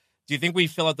do you think we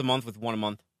fill out the month with one a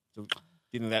month? So, do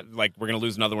you think that like we're going to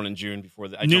lose another one in June before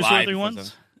the July? Newsworthy before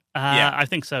ones? Yeah. I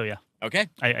think so. Yeah, then? Okay.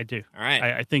 I do. All right.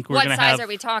 I think we're What going to size have are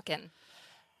we talking?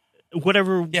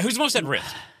 whatever. Yeah. Who's most at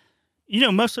risk?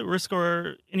 Most at risk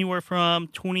are anywhere from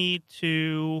 20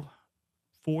 to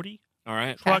 40 All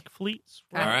right. truck fleets,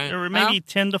 Okay. All right. or maybe Well,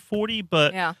 10 to 40.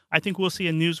 But Yeah. I think we'll see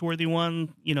a newsworthy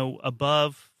one,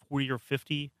 above 40 or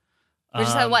 50 We're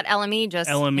just what LME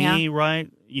LME, right?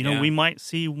 Yeah. We might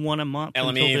see one a month.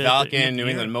 LME, Falcon, New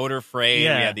England Motor Freight.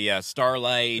 Yeah. We had the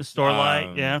Starlight. The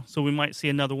Starlight, yeah. So we might see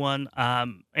another one.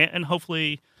 And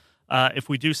hopefully, if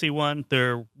we do see one,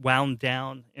 they're wound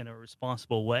down in a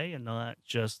responsible way and not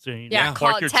just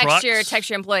call your text your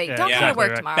trucks. employee. Yeah, Don't come to exactly work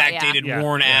right. tomorrow. Backdated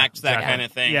warrant acts, that exactly. kind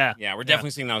of thing. Yeah. We're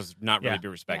definitely seeing those not really be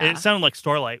respected. Yeah. It sounded like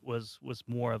Starlight was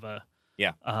more of a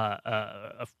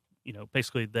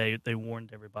basically they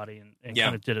warned everybody and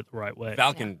kind of did it the right way.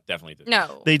 Falcon definitely did.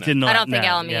 No, They did not. I don't think no,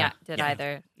 LME did yeah.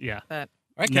 either. Yeah. But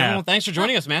All right, Kevin. Well, thanks for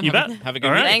joining us, man. You bet. Have a good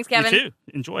All week. right. Thanks, Kevin. You too.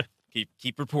 Enjoy.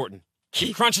 Keep reporting.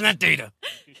 Keep crunching that data.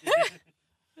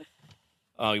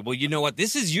 Oh, well, you know what?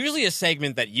 This is usually a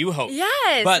segment that you host.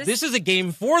 Yes. But this is a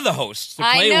game for the hosts to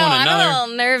play I know, one another. I'm a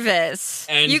little nervous.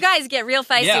 And- you guys get real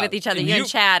feisty with each other, and you and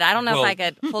Chad. I don't know well- if I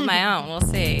could hold my own. We'll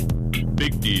see.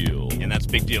 Big deal. And that's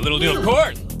big deal. Little deal, of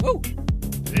course. Woo.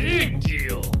 Big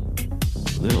deal.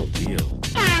 Little deal.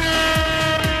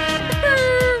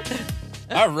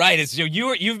 All right. So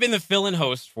you've been the fill-in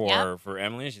host for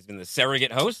Emily. She's been the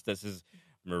surrogate host. This is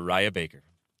Mariah Baker.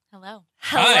 Hello.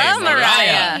 Hello, Hi,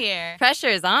 Mariah. Here.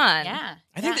 Pressure's on. Yeah.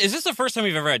 I think is this the first time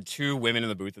we've ever had two women in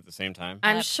the booth at the same time?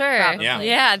 I'm sure. Probably.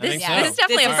 Yeah. This, think so. this is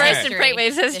definitely This a is first history. in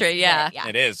Freightwaves This history. is Yeah. it, yeah.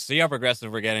 It is. See how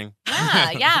progressive we're getting?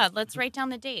 Yeah. Let's write down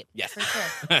the date. Yes. For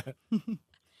sure.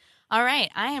 All right.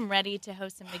 I am ready to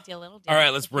host some Big Deal, Little Deal. All right,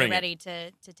 let's if you're bring it. ready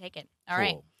to take it. All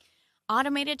right. Cool.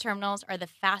 Automated terminals are the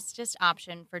fastest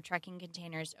option for trucking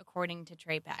containers, according to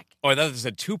TreyPack. Oh, I thought this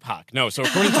said Tupac. No, so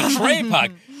according to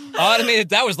TreyPac, automated,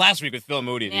 that was last week with Phil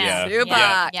Moody. Yeah.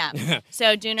 Tupac. Yeah.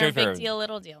 So, Junior, Trey Big Fair. Deal,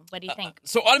 Little Deal. What do you think?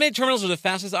 So automated terminals are the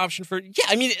fastest option for,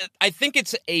 I mean, I think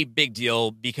it's a big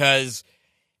deal because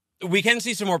we can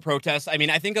see some more protests. I mean,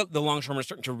 I think the longshoremen are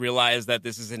starting to realize that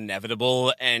this is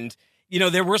inevitable. And,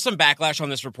 there were some backlash on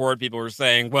this report. People were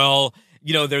saying, well,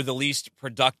 they're the least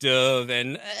productive.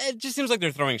 And it just seems like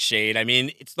they're throwing shade. I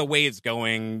mean, it's the way it's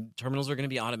going. Terminals are going to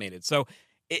be automated. So,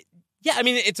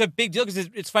 it's a big deal because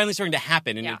it's finally starting to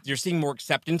happen. And you're seeing more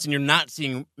acceptance and you're not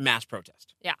seeing mass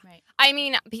protest. Yeah. Right. I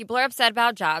mean, people are upset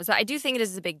about jobs, but I do think it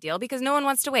is a big deal because no one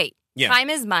wants to wait. Yeah. Time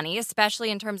is money,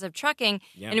 especially in terms of trucking.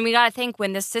 Yeah. And we got to think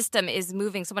when this system is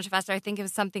moving so much faster, I think it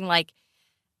was something like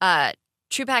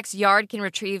TruePack's yard can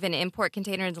retrieve an import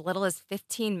container in as little as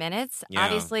 15 minutes. Yeah.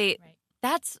 Obviously, Right.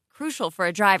 that's crucial for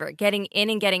a driver, getting in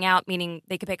and getting out, meaning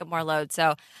they could pick up more load.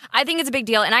 So I think it's a big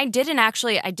deal. And I did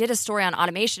a story on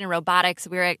automation and robotics.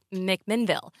 We were at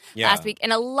McMinnville last week.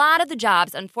 And a lot of the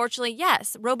jobs, unfortunately,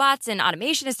 yes, robots and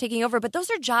automation is taking over, but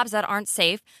those are jobs that aren't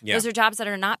safe. Yeah. Those are jobs that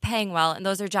are not paying well. And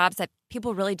those are jobs that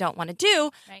people really don't want to do.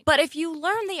 Right. But if you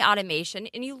learn the automation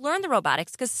and you learn the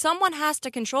robotics, because someone has to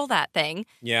control that thing,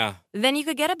 Yeah. then you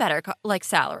could get a better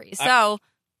salary. So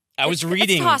I was it's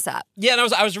reading. a toss-up. Yeah,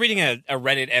 and I was reading a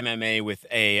Reddit MMA with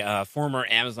a former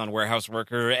Amazon warehouse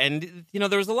worker, and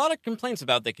there was a lot of complaints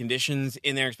about the conditions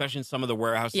in there, especially in some of the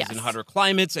warehouses Yes. in hotter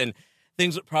climates and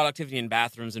things with productivity in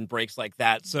bathrooms and breaks like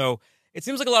that. So it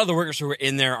seems like a lot of the workers who are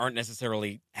in there aren't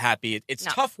necessarily happy. It's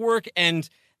No. tough work, and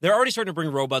they're already starting to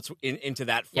bring robots into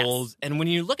that Yes. fold. And when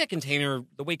you look at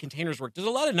the way containers work, there's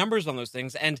a lot of numbers on those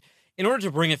things, and in order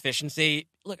to bring efficiency,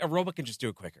 look, a robot can just do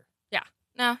it quicker.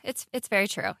 No, it's very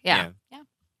true. Yeah.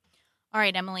 All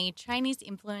right, Emily. Chinese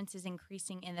influence is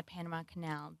increasing in the Panama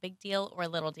Canal. Big deal or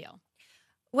little deal?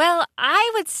 Well, I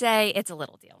would say it's a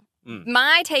little deal. Mm.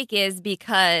 My take is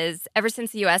because ever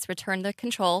since the U.S. returned the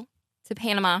control to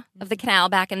Panama of the canal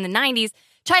back in the 90s,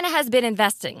 China has been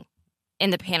investing in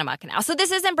the Panama Canal. So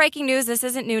this isn't breaking news. This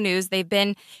isn't new news. They've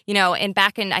been,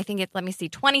 back in, I think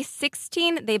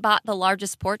 2016, they bought the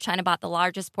largest port. China bought the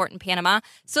largest port in Panama.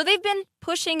 So they've been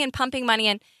pushing and pumping money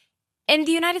in. And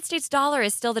the United States dollar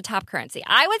is still the top currency.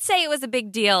 I would say it was a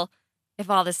big deal if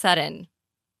all of a sudden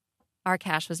our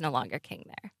cash was no longer king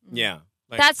there. Yeah.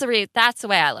 That's the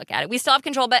way I look at it. We still have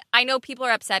control, but I know people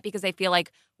are upset because they feel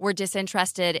like we're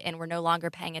disinterested and we're no longer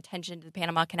paying attention to the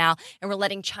Panama Canal and we're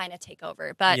letting China take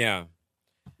over. But Yeah.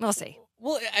 we'll see.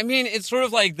 Well, I mean, it's sort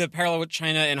of like the parallel with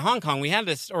China and Hong Kong. We have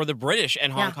this, or the British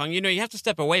and Hong Kong. You have to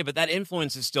step away, but that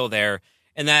influence is still there.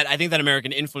 And I think that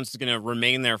American influence is going to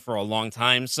remain there for a long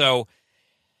time. So,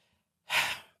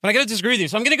 but I got to disagree with you.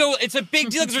 So I'm going to go, it's a big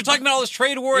deal because we're talking about all this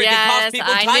trade war. It could cost people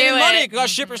I time knew and money. it. It could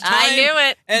cost shippers time I knew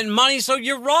it. and money. So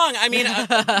you're wrong. I mean,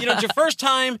 it's your first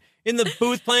time in the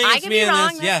booth playing I against can me be in wrong.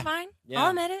 this. That's fine. Yeah. I'll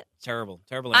admit it. Terrible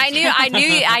I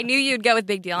answer. knew you'd go with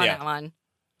big deal on Yeah. that one.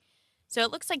 So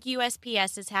it looks like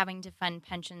USPS is having to fund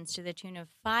pensions to the tune of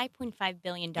 $5.5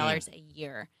 billion a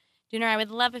year. Junior, I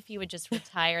would love if you would just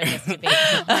retire this debate.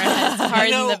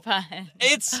 Pardon the pun.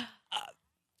 It's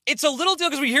it's a little deal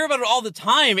because we hear about it all the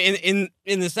time in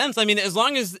the sense, I mean, as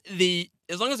long as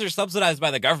they're subsidized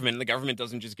by the government and the government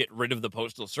doesn't just get rid of the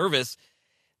postal service,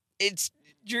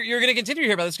 you're going to continue to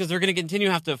hear about this because they're going to continue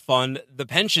to have to fund the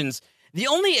pensions. The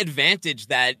only advantage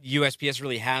that USPS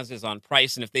really has is on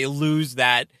price, and if they lose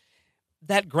that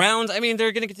ground, I mean,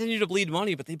 they're going to continue to bleed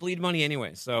money, but they bleed money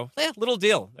anyway. So, yeah, little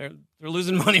deal. They're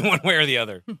losing money one way or the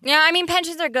other. Yeah, I mean,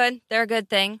 pensions are good. They're a good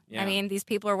thing. Yeah. I mean, these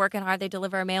people are working hard. They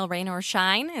deliver a mail, rain or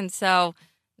shine, and so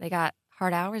they got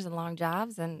hard hours and long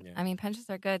jobs, and I mean, pensions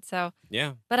are good. So,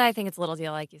 yeah. But I think it's a little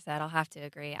deal, like you said. I'll have to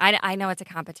agree. I know it's a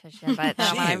competition, but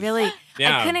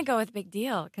I couldn't go with big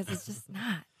deal because it's just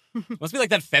not. Must be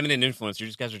like that feminine influence.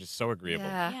 You guys are just so agreeable.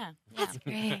 Yeah. That's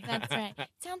great. That's right.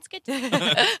 Sounds good to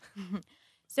me.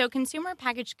 So consumer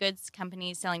packaged goods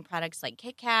companies selling products like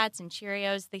Kit Kats and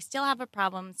Cheerios, they still have a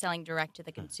problem selling direct to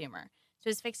the consumer. So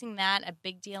is fixing that a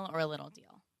big deal or a little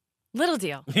deal? Little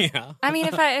deal. Yeah. I mean,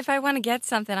 if I want to get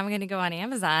something, I'm going to go on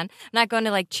Amazon. I'm not going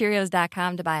to like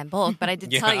Cheerios.com to buy in bulk, but I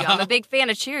did tell you I'm a big fan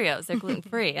of Cheerios. They're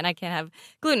gluten-free, and I can't have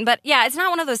gluten. But yeah, it's not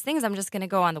one of those things I'm just going to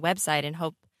go on the website and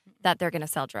hope that they're going to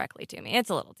sell directly to me.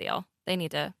 It's a little deal. They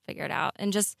need to figure it out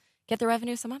and just get the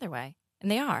revenue some other way.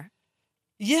 And they are.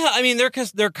 Yeah, I mean,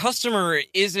 their customer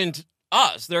isn't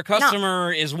us. Their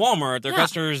customer is Walmart. Their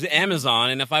customer is Amazon.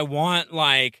 And if I want,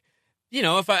 like,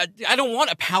 if I don't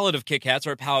want a pallet of Kit Kats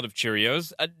or a pallet of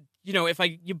Cheerios.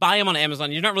 If you buy them on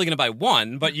Amazon, you're not really going to buy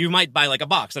one, but you might buy like a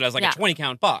box that has like a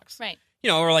 20-count box. Right.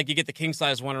 Or like you get the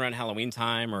king-size one around Halloween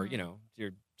time, or,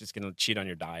 you're just going to cheat on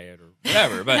your diet or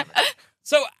whatever. But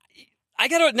so I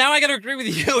gotta agree with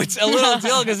you. It's a little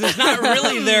deal because it's not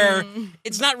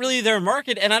really their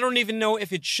market, and I don't even know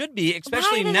if it should be,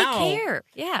 especially now. Why do they care?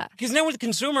 Yeah. Because now with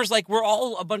consumers, like, we're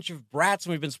all a bunch of brats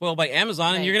and we've been spoiled by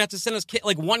Amazon, and you're gonna have to send us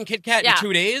one Kit Kat in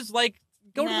 2 days. Like,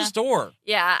 go to the store.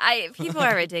 Yeah, people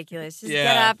are ridiculous. Just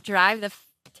get up, drive the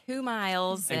 2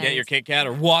 miles, and get your Kit Kat,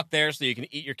 or walk there so you can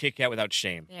eat your Kit Kat without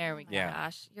shame. There we go. Yeah.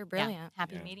 Gosh, you're brilliant.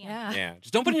 Happy medium. Yeah.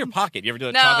 Just don't put it in your pocket. You ever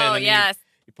do that? No, yes.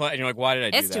 You put, and you're like, why did I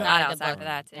do that? It's too hot outside for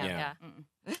that, too. Yeah.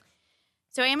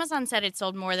 So Amazon said it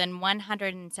sold more than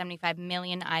 175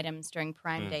 million items during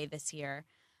Prime Day this year,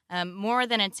 more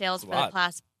than its sales for the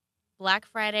past Black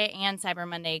Friday and Cyber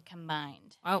Monday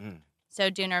combined. Oh. So,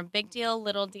 Dooner, big deal,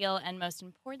 little deal, and most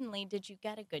importantly, did you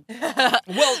get a good deal?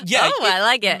 Well, yeah. I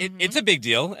like it. It's a big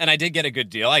deal, and I did get a good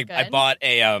deal. I bought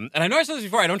a, and I know I said this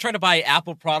before, I don't try to buy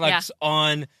Apple products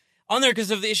on there because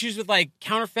of the issues with, like,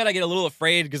 counterfeit. I get a little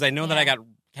afraid because I know that I got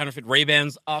counterfeit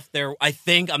Ray-Bans off there. I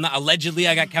think, allegedly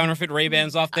I got counterfeit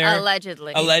Ray-Bans off there.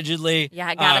 Allegedly. Yeah,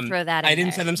 I gotta throw that in I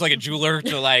didn't send them to, like, a jeweler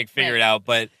to, like, figure it out,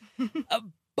 but...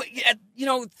 But,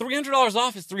 $300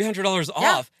 off is $300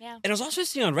 off. Yeah. And I was also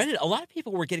seeing on Reddit, a lot of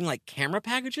people were getting, like, camera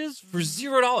packages for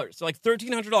 $0. So, like,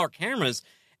 $1,300 cameras.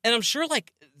 And I'm sure,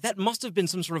 like, that must have been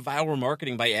some sort of viral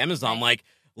marketing by Amazon. Right. Like,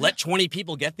 let 20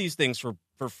 people get these things for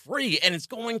free. And it's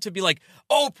going to be like,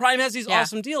 oh, Prime has these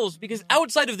awesome deals. Because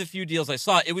outside of the few deals I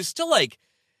saw, it was still, like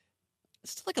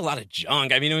a lot of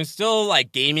junk. I mean, it was still,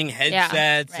 like, gaming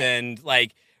headsets and,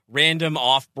 like, random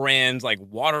off-brands, like,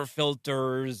 water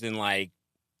filters and, like,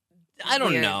 I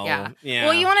don't know. Yeah.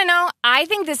 Well, you want to know? I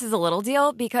think this is a little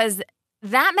deal because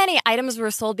that many items were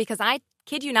sold because I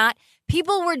kid you not,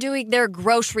 people were doing their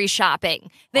grocery shopping.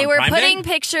 They were putting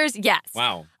pictures,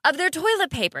 of their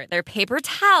toilet paper, their paper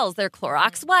towels, their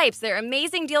Clorox wipes, their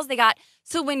amazing deals they got.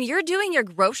 So when you're doing your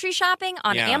grocery shopping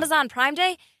on Amazon Prime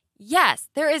Day, yes,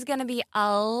 there is going to be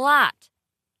a lot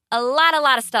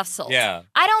of stuff sold. Yeah.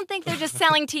 I don't think they're just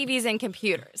selling TVs and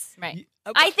computers. Right.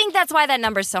 I think that's why that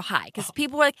number's so high, because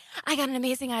people were like, I got an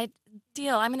amazing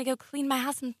deal. I'm going to go clean my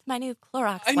house with my new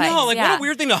Clorox I know. Like, what a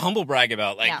weird thing to humble brag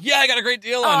about. Like, I got a great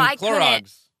deal on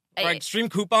Clorox. Or Extreme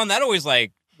Coupon. That always,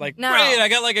 like no. Great, I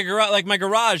got, like, a garage. Like, my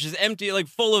garage is empty, like,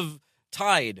 full of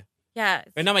Tide. Yeah.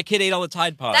 Right now my kid ate all the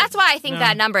Tide Pods. That's why I think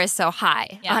that number is so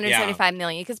high, 175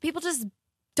 million, because people just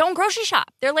don't grocery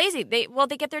shop. They're lazy. They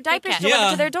get their diapers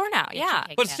delivered to their door now. Yeah.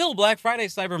 But still, Black Friday,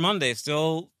 Cyber Monday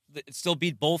still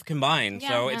beat both combined.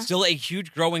 So it's still a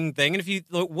huge growing thing. And if you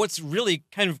look, what's really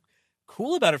kind of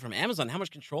cool about it from Amazon, how much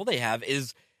control they have,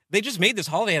 is they just made this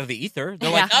holiday out of the ether.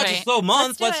 They're like, it's a slow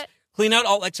month. Let's clean out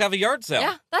let's have a yard sale.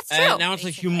 Yeah, that's true. And now it's a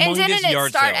humongous and didn't it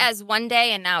yard start sale. as 1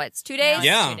 day and now it's 2 days?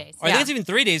 Yeah. 2 days. Or I think it's even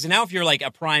 3 days. And now if you're like a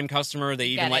Prime customer, they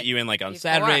even let you in like on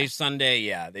Saturday, Sunday.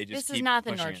 Yeah, they just This is not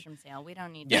the Nordstrom sale. We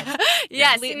don't need that.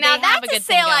 Yes. Now that's a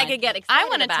sale I could get excited I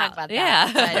want to about. talk about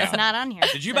that. But it's not on here.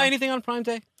 Did you buy anything on Prime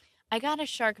Day? I got a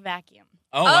Shark vacuum.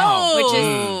 Oh, wow. Which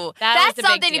is that's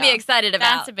something to be excited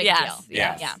about. That's a big deal.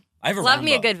 Yeah. I have a Love Roomba.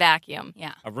 me a good vacuum.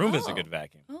 Yeah. A Roomba's a good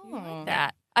vacuum. Like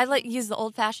that. I use the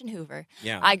old-fashioned Hoover.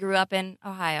 Yeah. I grew up in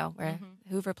Ohio, where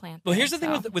Hoover plant. Well, there, here's the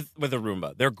thing so. with a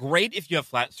Roomba. They're great if you have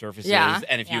flat surfaces Yeah.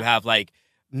 and if you Yeah. have like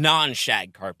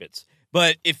non-shag carpets.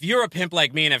 But if you're a pimp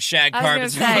like me and have shag I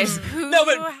was carpets, gonna say, who no,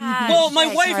 but has well, my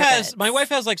shag wife carpets?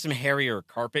 has like some hairier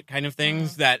carpet kind of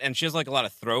things and she has like a lot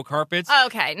of throw carpets.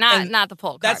 Okay, not the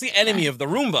pole. That's the carpet. enemy of the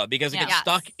Roomba because it Yeah. gets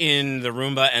stuck in the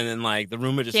Roomba and then like the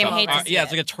Roomba just Can't stuff- wait to see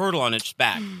it's it. like a turtle on its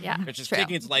back. Yeah, It's just true.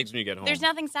 kicking its legs when you get home. There's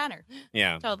nothing sadder.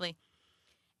 Yeah. Totally.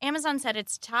 Amazon said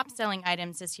its top-selling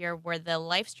items this year were the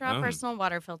LifeStraw Oh. personal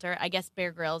water filter. I guess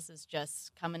Bear Grylls is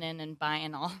just coming in and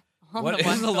buying all What the is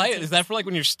water the light? filters. Is that for like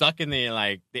when you're stuck in the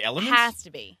elements? Has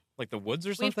to be. Like the woods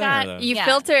or something? We've got- or the... You Yeah.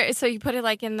 filter, so you put it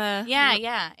like in the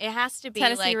Yeah. It has to be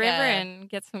Tennessee like River a, and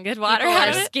get some good water people out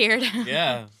are of it. scared.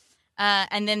 Yeah.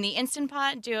 And then the Instant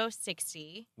Pot Duo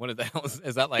 60. What the hell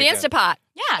is that like? The Instant Pot.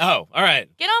 Yeah. Oh, all right.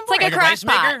 Get on It's board. like a a rice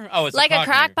crock pot. maker? Oh, it's like a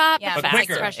crock pot, Yeah, but but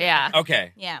faster. quicker. Yeah.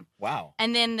 Okay. Yeah. Wow.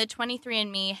 And then the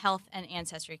 23andMe health and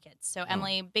ancestry kits. So,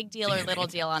 Emily, big deal or little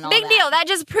deal on all Big that? deal. That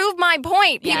just proved my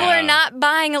point. People Yeah. are not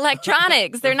buying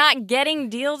electronics. They're not getting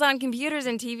deals on computers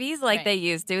and TVs like Right. they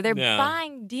used to. They're Yeah.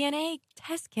 buying DNA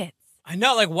test kits. I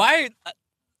know. Like, why?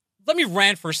 Let me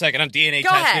rant for a second on DNA Go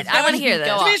test ahead. kits. I want to hear this.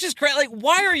 Go To me, off. it's just crazy. Like,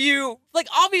 why are you like?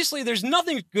 Obviously, there's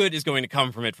nothing good is going to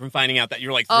come from it from finding out that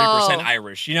you're like 3% Oh.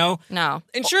 Irish. You know, No.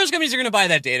 insurance companies are going to buy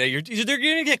that data. They're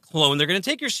going to get cloned. They're going to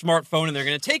take your smartphone and they're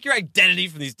going to take your identity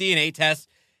from these DNA tests,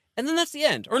 and then that's the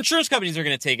end. Or insurance companies are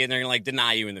going to take it and they're going to like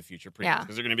deny you in the future premiums Yeah.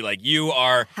 because they're going to be like, you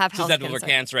are Have health susceptible to concern.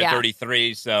 cancer at Yeah.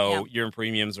 33, so Yeah. your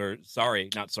premiums are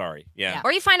not sorry. Yeah. Yeah.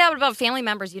 Or you find out about family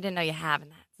members you didn't know you have,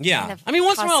 and that. Yeah, kind of I mean,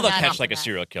 once in a while they'll causes catch that. like a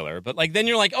serial killer, but like then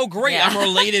you're like, oh great, Yeah. I'm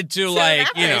related to like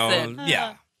that person.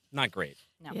 yeah, not great.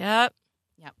 No. Yep.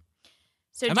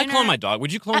 So I might dinner- clone my dog.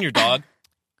 Would you clone your dog?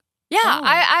 Yeah, Oh.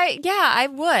 I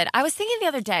would. I was thinking the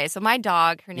other day. So my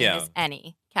dog, her name Yeah. is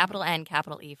Annie, capital N,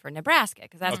 capital E for Nebraska,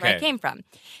 because that's where I Okay. came from.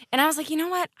 And I was like, you know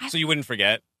what? So you wouldn't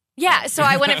forget? Yeah, so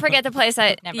I wouldn't forget the place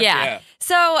I. Never. Yeah.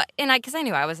 So because I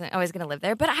knew I wasn't always going to live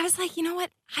there, but I was like, you know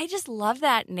what? I just love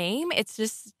that name. It's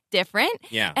just different.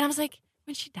 Yeah, And I was like,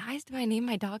 when she dies, do I name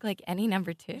my dog like Annie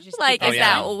number 2? Just Like, keep is it. Oh,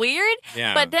 yeah. that weird?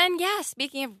 yeah. But then, yeah,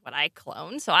 speaking of what I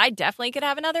clone, so I definitely could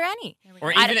have another Annie. There we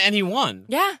or go. I even anyone.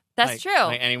 Yeah, that's Like- true.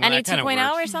 like anyone, Any that kinda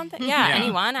 2.0 or works. something? Yeah, Yeah.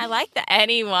 anyone. I like the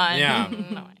anyone. Yeah. Oh my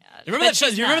God. You remember But that show?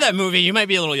 she's You remember not. that movie? You might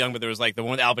be a little young, but there was like the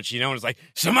one with Al Pacino, and it was like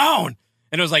Simone,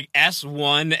 and it was like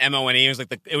S1MONE.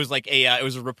 It was like it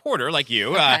was a reporter like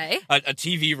you, Okay. a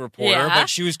TV reporter, Yeah. but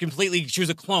she was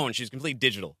a clone. She was completely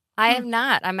digital. I have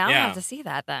not. I'm out Yeah. have to see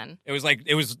that then. It was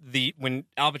when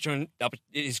Al Pacino,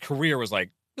 his career was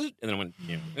like, and then when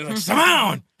it was like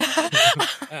Simone. Yeah,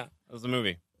 that was the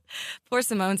movie. Poor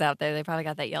Simone's out there. They probably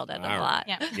got that yelled at them a All lot.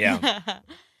 Yeah. Yeah.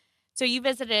 So you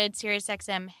visited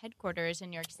SiriusXM headquarters in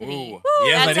New York City. Ooh.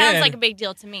 Yes, that I sounds did. like a big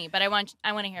deal to me, but I want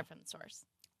to hear from the source.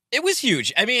 It was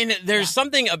huge. I mean, there's Yeah.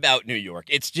 something about New York.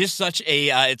 It's just such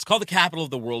it's called the capital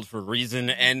of the world for a reason.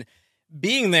 And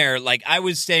being there, like I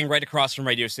was staying right across from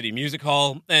Radio City Music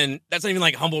Hall, and that's not even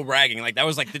like humble bragging. Like that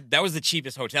was the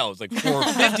cheapest hotel. It was like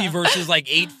 $450 versus like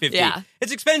 $850. Yeah.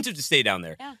 It's expensive to stay down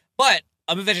there. Yeah. But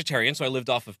I'm a vegetarian, so I lived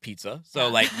off of pizza. So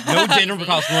like no dinner would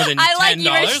cost more than I like $10. you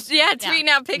were tweeting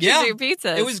out pictures Yeah. of your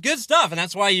pizzas. It was good stuff, and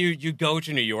that's why you go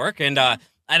to New York. And I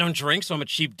don't drink, so I'm a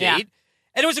cheap date. Yeah.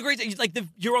 And it was a great thing. Like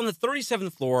you're on the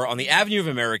 37th floor on the Avenue of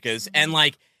Americas, and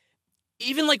like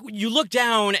even like you look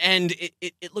down and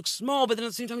it looks small, but then at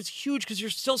the same time it's huge because you're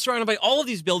still surrounded by all of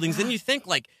these buildings. Then you think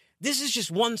like this is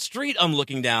just one street I'm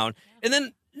looking down, and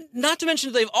then not to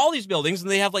mention they have all these buildings and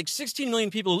they have like 16 million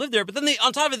people who live there. But then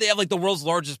on top of it they have like the world's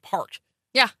largest park.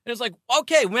 Yeah. And it's like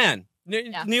okay, man,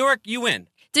 New York, you win.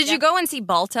 Did you go and see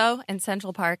Balto in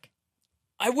Central Park?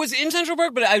 I was in Central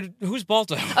Park, but who's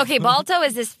Balto? Okay, Balto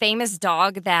is this famous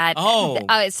dog that. Oh.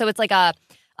 So it's like a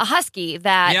husky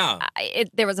that. Yeah.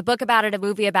 There was a book about it, a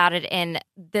movie about it, and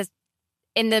this.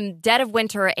 In the dead of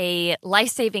winter, a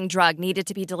life-saving drug needed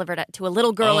to be delivered to a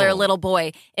little girl or a Oh. little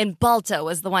boy, and Balto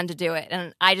was the one to do it.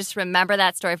 And I just remember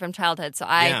that story from childhood. So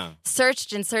I Yeah.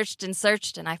 searched and searched and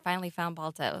searched, and I finally found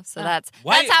Balto. So that's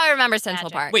Why- how I remember Central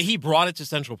Magic. Park. Wait, he brought it to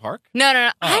Central Park? No.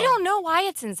 I Oh. don't know why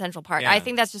it's in Central Park. Yeah. I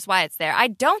think that's just why it's there. I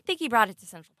don't think he brought it to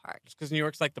Central Park. Just because New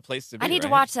York's like the place to be. I need to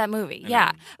right? watch that movie. I Yeah.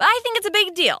 know. But I think it's a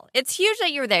big deal. It's huge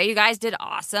that you were there. You guys did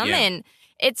awesome. Yeah. And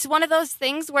it's one of those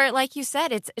things where, like you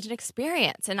said, it's an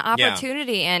experience, an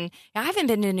opportunity. And I haven't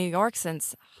been to New York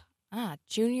since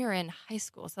junior in high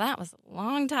school. So that was a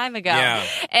long time ago. Yeah.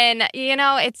 And,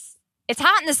 it's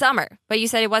hot in the summer, but you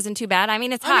said it wasn't too bad. I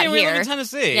mean, it's hot we live here. in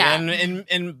Tennessee, Yeah. and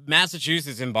in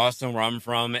Massachusetts, in Boston, where I'm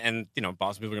from, and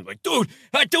Boston people are gonna be like,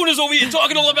 "Dude, Tuna's over here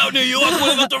talking all about New York.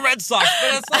 What about the Red Sox?"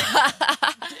 But it's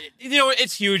like,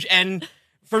 it's huge. And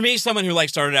For me, someone who like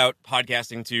started out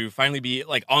podcasting to finally be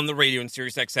like on the radio in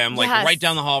Sirius XM, like Yes. right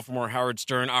down the hall from where Howard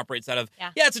Stern operates out of.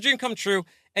 Yeah. Yeah, it's a dream come true.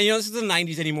 And this is the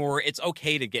 90s anymore. It's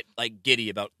okay to get like giddy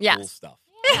about Yes. cool stuff.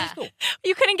 Yeah. It's cool.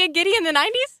 You couldn't get giddy in the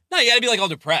 90s? No, you got to be like all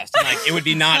depressed. And, like it would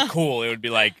be not cool. It would be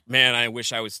like, man, I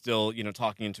wish I was still,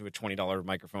 talking into a $20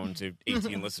 microphone to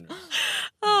 18 listeners.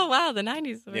 Oh, wow. The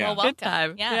 90s. Yeah. Well, Good welcome.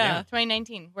 time. Yeah.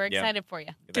 2019. We're excited for you.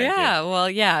 Thank you. Yeah. Well,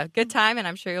 yeah. Good time, and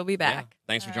I'm sure you'll be Yeah. back.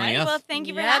 Thanks for All joining right, us. Well, thank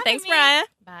you for Yeah, having thanks, me. Mariah.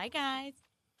 Bye, guys.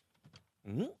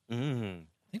 I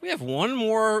think we have one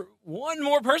more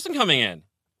person coming in.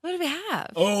 What do we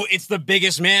have? Oh, it's the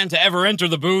biggest man to ever enter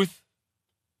the booth.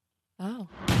 Oh.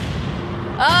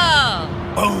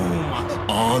 Oh. Boom.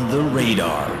 On the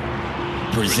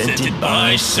Radar. Presented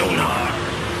by Sonar.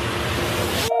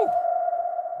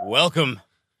 Welcome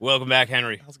back,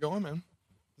 Henry. How's it going, man?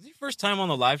 Is it your first time on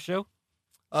the live show?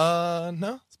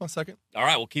 No, it's my second. All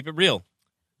right, we'll keep it real.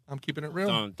 I'm keeping it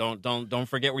real. Don't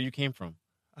forget where you came from.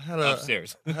 I had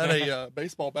Upstairs. I had a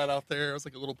baseball bat out there. It was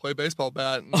like a little play baseball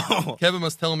bat. And Oh. Kevin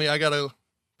was telling me I gotta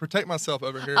protect myself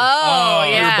over here. Oh, Oh,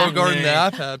 yeah. You're Bogarting the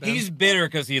man. iPad, man. He's bitter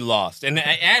because he lost. And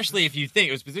actually, if you think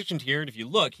it was positioned here, and if you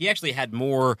look, he actually had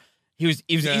more. He was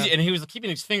Yeah. easy, and he was keeping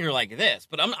his finger like this.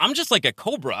 But I'm just like a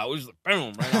cobra. I was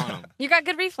boom right on him. You got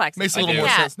good reflexes. Makes a I little do. more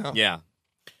Yeah. sense now. Yeah.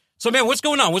 So, man, what's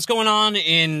going on? What's going on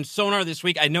in Sonar this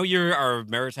week? I know you're our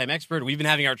maritime expert. We've been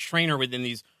having our trainer within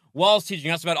these walls teaching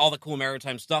us about all the cool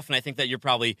maritime stuff, and I think that you're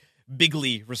probably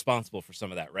bigly responsible for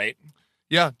some of that, right?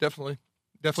 Yeah, definitely.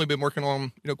 Definitely been working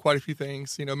on, quite a few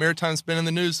things. Maritime's been in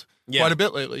the news Yeah. quite a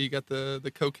bit lately. You got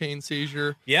the cocaine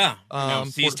seizure. Yeah.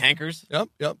 Um, Seized for- tankers.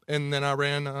 Yep. And then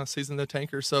Iran seizing the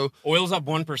tanker. So, Oil's up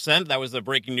 1%. That was the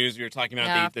breaking news we were talking about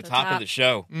Yeah, at the off the top of top. the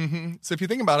show. so if you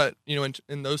think about it,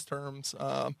 in those terms,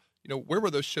 where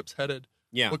were those ships headed?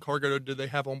 Yeah. What cargo did they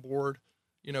have on board?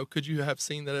 Could you have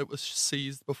seen that it was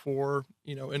seized before,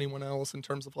 anyone else in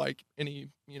terms of like any,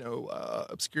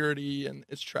 obscurity and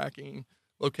its tracking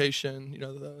location,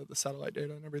 the satellite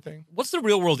data and everything? What's the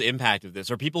real world impact of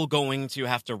this? Are people going to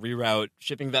have to reroute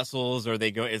shipping vessels? Is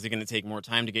it going to take more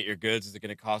time to get your goods? Is it going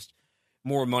to cost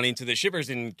more money to the shippers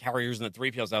and carriers and the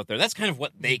 3PLs out there? That's kind of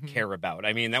what they care about.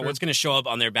 I mean, what's going to show up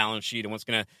on their balance sheet and what's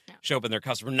going to show up in their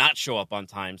customer not show up on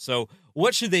time. So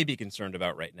what should they be concerned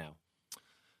about right now?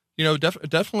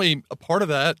 Definitely a part of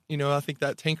that. I think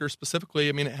that tanker specifically,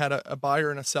 it had a buyer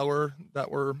and a seller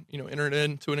that were, entered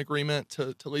into an agreement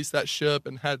to lease that ship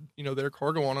and had, their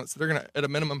cargo on it. So they're going to, at a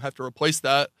minimum, have to replace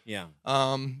that. Yeah.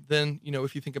 Then,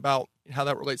 if you think about how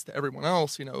that relates to everyone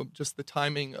else, just the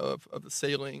timing of the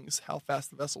sailings, how fast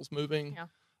the vessel's moving,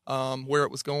 where it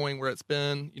was going, where it's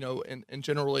been, and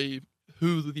generally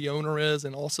who the owner is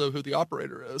and also who the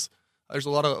operator is. There's a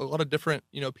lot of different,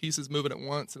 pieces moving at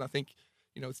once. And I think,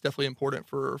 it's definitely important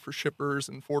for shippers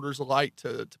and forwarders alike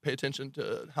to pay attention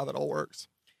to how that all works.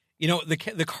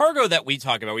 The cargo that we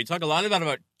talk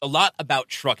a lot about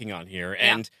trucking on here,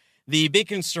 and the big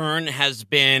concern has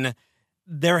been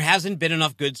there hasn't been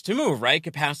enough goods to move, right?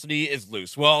 Capacity is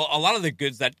loose. Well, a lot of the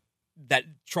goods that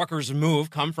truckers move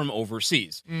come from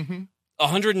overseas.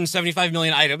 175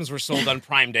 million items were sold on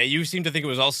Prime Day. You seem to think it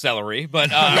was all celery, but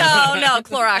No,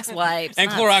 Clorox wipes. and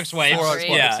Not Clorox wipes, Clorox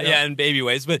yeah, wipes, yeah. and baby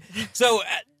wipes. But so,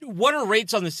 what are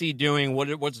rates on the sea doing? What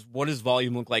does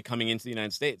volume look like coming into the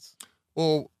United States?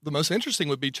 Well, the most interesting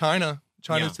would be China.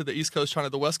 China's Yeah. to the East Coast, China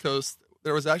to the West Coast.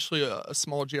 There was actually a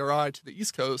small GRI to the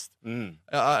East Coast. Is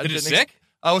I it didn't sick?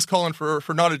 I was calling for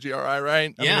not a GRI,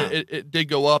 right? Yeah. It did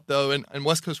go up, though, and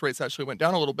West Coast rates actually went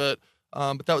down a little bit,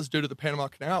 but that was due to the Panama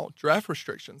Canal draft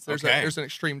restrictions. There's an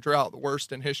extreme drought, the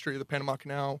worst in history of the Panama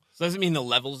Canal. So does it mean the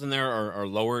levels in there are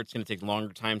lower? It's going to take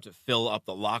longer time to fill up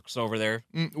the locks over there?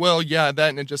 Well, yeah,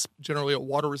 that and just generally a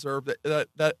water reserve.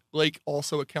 That lake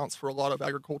also accounts for a lot of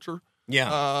agriculture.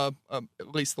 Yeah. At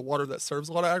least the water that serves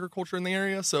a lot of agriculture in the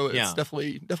area. So it's Yeah.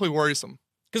 definitely worrisome.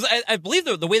 Because I believe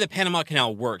the way the Panama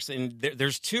Canal works, and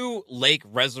there's two lake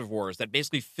reservoirs that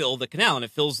basically fill the canal, and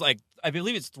it fills I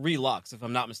believe it's 3 locks, if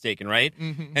I'm not mistaken, right?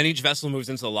 Mm-hmm. And each vessel moves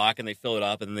into the lock, and they fill it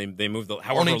up, and they move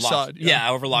however each locks, side, yeah.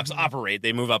 however locks operate,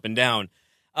 they move up and down.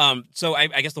 So I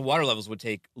guess the water levels would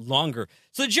take longer.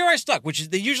 So the GRI stuck, which is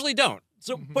they usually don't.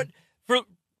 So, but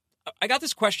I got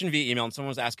this question via email, and someone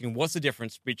was asking, what's the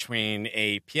difference between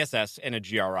a PSS and a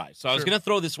GRI? So I was Sure. going to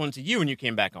throw this one to you when you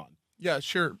came back on. Yeah,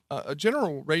 sure. A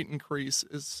general rate increase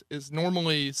is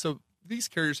normally, so these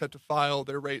carriers have to file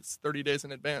their rates 30 days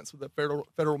in advance with the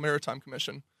Federal Maritime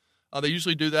Commission. They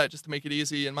usually do that just to make it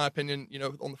easy, in my opinion,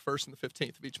 on the 1st and the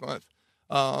 15th of each month.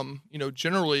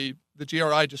 Generally, the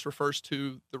GRI just refers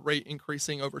to the rate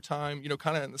increasing over time,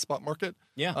 kind of in the spot market.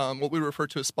 Yeah. What we refer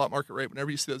to as spot market rate, whenever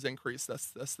you see those increase,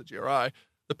 that's the GRI.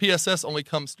 the PSS only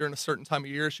comes during a certain time of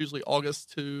year. It's usually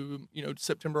August to,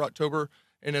 September, October.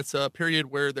 And it's a period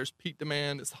where there's peak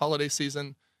demand. It's the holiday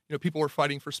season. People are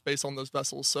fighting for space on those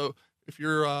vessels. So if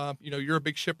you're, you're a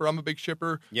big shipper, I'm a big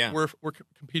shipper. Yeah. We're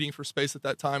competing for space at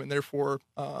that time. And therefore,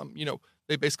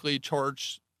 they basically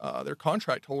charge their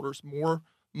contract holders more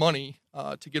money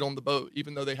to get on the boat,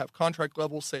 even though they have contract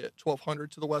levels, say at $1,200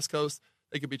 to the West Coast.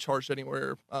 They could be charged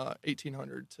anywhere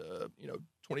 $1,800 to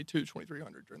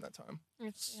 $2,200-$2,300 during that time.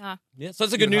 Yeah. So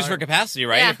it's a good news for capacity,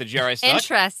 right? Yeah. If the GRI stuck.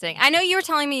 Interesting. I know you were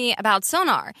telling me about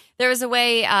sonar. There was a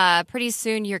way pretty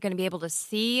soon you're going to be able to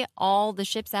see all the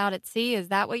ships out at sea. Is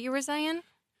that what you were saying?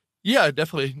 Yeah,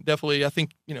 definitely. I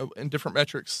think in different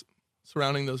metrics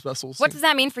surrounding those vessels. What does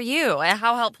that mean for you?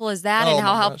 How helpful is that, and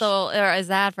how helpful is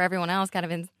that for everyone else?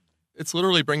 It's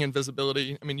literally bringing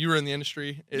visibility. I mean, you were in the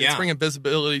industry. It's bringing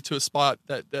visibility to a spot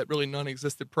that really none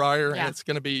existed prior, and it's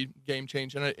going to be game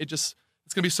changing. And it's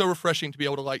going to be so refreshing to be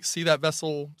able to see that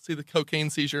vessel, see the cocaine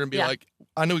seizure, and be like,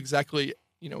 I know exactly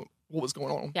what was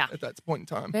going on at that point in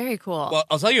time. Very cool. Well,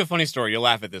 I'll tell you a funny story. You'll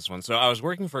laugh at this one. So I was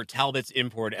working for Talbot's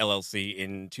Import LLC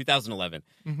in 2011,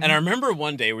 and I remember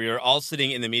one day we were all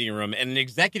sitting in the meeting room, and an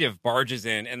executive barges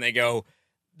in, and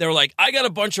they're like, I got a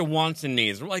bunch of wants and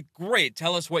needs. We're like, great,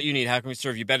 tell us what you need. How can we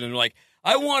serve you better? And they're like,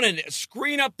 I want a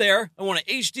screen up there. I want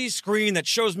an HD screen that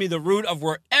shows me the route of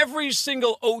where every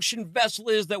single ocean vessel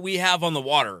is that we have on the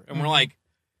water. And we're like,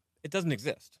 it doesn't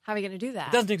exist. How are we going to do that?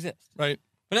 It doesn't exist. Right.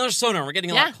 But now there's sonar. We're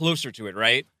getting a lot closer to it,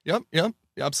 right? Yep,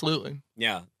 absolutely.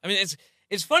 Yeah. I mean,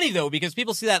 it's funny, though, because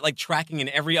people see that tracking in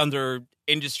every other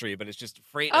industry, but it's just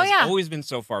freight has always been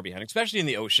so far behind, especially in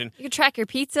the ocean. You could track your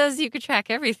pizzas, you could track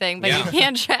everything, but you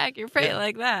can't track your freight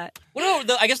like that. Well,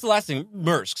 no, I guess the last thing,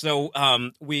 Maersk. So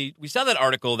we saw that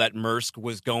article that Maersk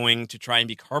was going to try and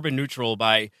be carbon neutral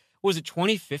by, what was it,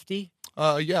 2050?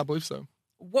 Yeah, I believe so.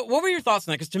 What were your thoughts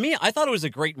on that? Because to me, I thought it was a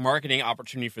great marketing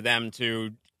opportunity for them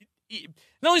to...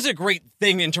 Not only is it a great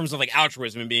thing in terms of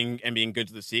altruism and being good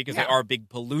to the sea, because they are big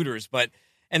polluters,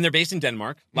 and they're based in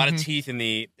Denmark. A lot of teeth in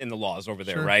the laws over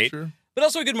there, right? Sure. But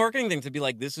also a good marketing thing to be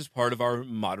like, this is part of our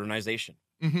modernization.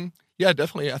 Mm-hmm. Yeah,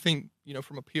 definitely. I think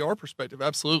from a PR perspective,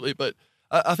 absolutely. But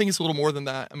I think it's a little more than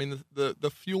that. I mean,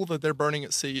 the fuel that they're burning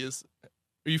at sea is.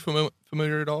 Are you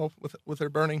familiar at all with their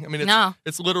burning? I mean,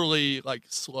 it's literally like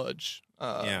sludge.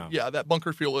 That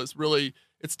bunker fuel is really.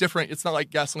 It's different. It's not like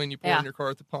gasoline you pour in your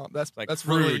car at the pump. That's that's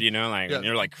crude, really, when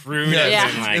you're crude.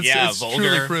 Yeah, it's vulgar.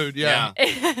 truly crude. Yeah.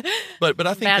 But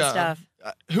I think bad stuff.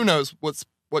 Who knows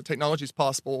what technology is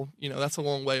possible? That's a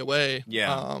long way away.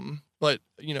 Yeah. But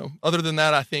other than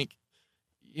that, I think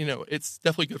it's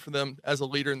definitely good for them as a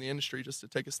leader in the industry just to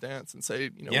take a stance and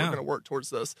say we're going to work towards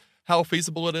this. How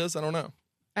feasible it is, I don't know.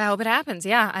 I hope it happens.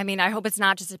 Yeah. I mean, I hope it's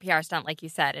not just a PR stunt, like you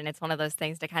said, and it's one of those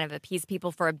things to kind of appease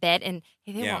people for a bit. And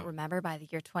hey, they won't remember by the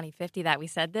year 2050 that we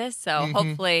said this. So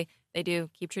hopefully they do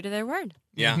keep true to their word.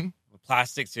 Yeah.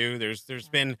 Plastic, too. There's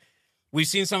been, we've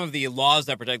seen some of the laws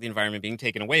that protect the environment being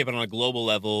taken away, but on a global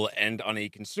level and on a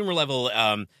consumer level,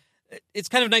 it's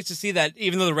kind of nice to see that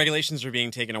even though the regulations are being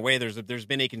taken away, there's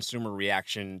been a consumer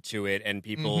reaction to it, and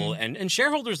people and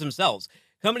shareholders themselves.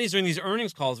 Companies during these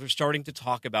earnings calls are starting to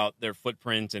talk about their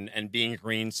footprint and being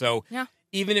green. So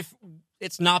even if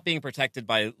it's not being protected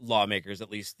by lawmakers,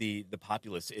 at least the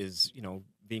populace is,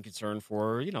 being concerned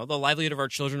for, the livelihood of our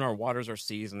children, our waters, our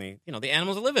seas, and the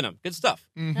animals that live in them. Good stuff.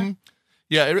 Mm-hmm.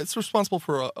 Yeah, it's responsible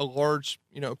for a large,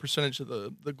 percentage of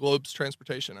the globe's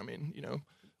transportation. I mean,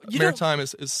 maritime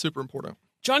is super important.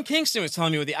 John Kingston was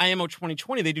telling me with the IMO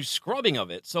 2020, they do scrubbing of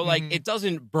it. So, it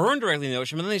doesn't burn directly in the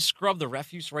ocean, but then they scrub the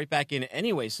refuse right back in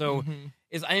anyway. So,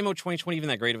 is IMO 2020 even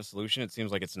that great of a solution? It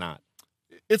seems like it's not.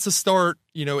 It's a start.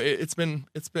 It's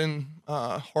been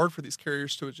hard for these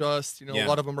carriers to adjust. A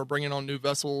lot of them are bringing on new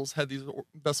vessels, had these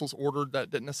vessels ordered that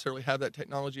didn't necessarily have that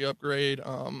technology upgrade.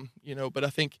 But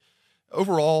I think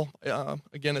overall,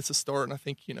 again, it's a start. And I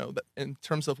think, that in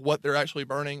terms of what they're actually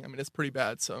burning, I mean, it's pretty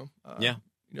bad. So,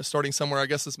 starting somewhere, I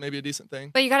guess, is maybe a decent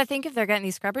thing. But you got to think if they're getting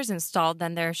these scrubbers installed,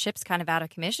 then their ship's kind of out of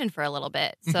commission for a little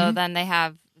bit. So then they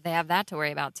have that to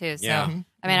worry about too. So I mean,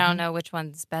 I don't know which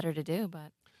one's better to do,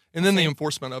 but. And then the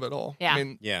enforcement of it all. Yeah. I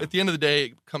mean, at the end of the day,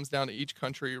 it comes down to each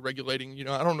country regulating.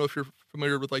 I don't know if you're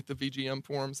familiar with the VGM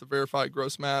forms, the verified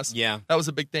gross mass. Yeah. That was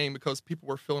a big thing because people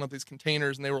were filling up these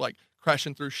containers and they were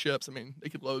crashing through ships. I mean, they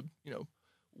could load,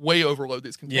 way overload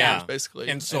these containers basically.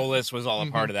 And SOLAS was all a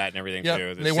part of that and everything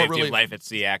too. The they Safety of Life at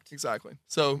Sea Act. Exactly.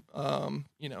 So,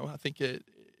 I think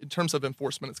in terms of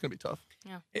enforcement, it's going to be tough.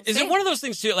 Yeah. Is it one of those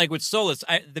things too, with SOLAS,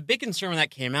 the big concern when that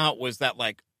came out was that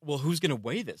well, who's going to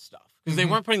weigh this stuff? Because they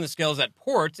weren't putting the scales at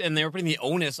port and they were putting the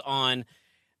onus on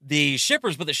the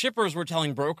shippers, but the shippers were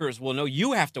telling brokers, well, no,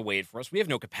 you have to wait for us. We have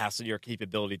no capacity or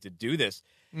capability to do this.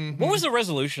 What was the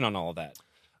resolution on all of that?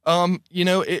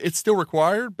 It's still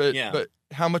required, but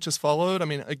how much is followed? I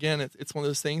mean, again, it's one of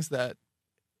those things that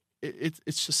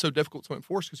it's just so difficult to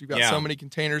enforce because you've got so many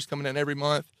containers coming in every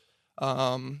month.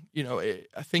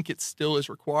 I think it still is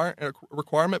a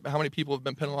requirement, but how many people have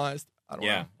been penalized? I don't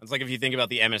know. It's like if you think about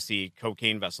the MSC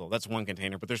cocaine vessel, that's one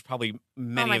container, but there's probably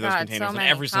many of those containers on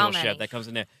every single ship that comes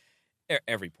into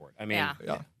every port. I mean,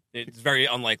 it's very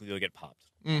unlikely they'll get popped.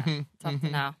 Tough to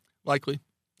know. Likely.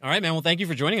 All right, man. Well, thank you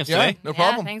for joining us today. No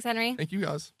problem. Thanks, Henry. Thank you,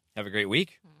 guys. Have a great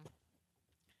week.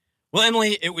 Well,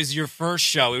 Emily, it was your first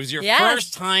show. It was your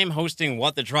first time hosting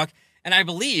What the Truck, and I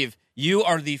believe you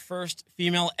are the first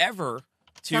female ever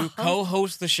to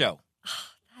co-host the show.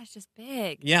 That's just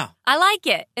big. Yeah. I like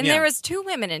it. And there was 2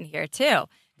 women in here, too.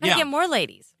 Gotta get more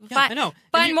ladies. I know.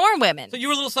 Find more women. So you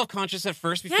were a little self-conscious at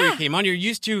first before you came on. You're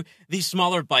used to these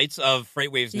smaller bites of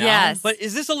Freight Waves now. Yes. But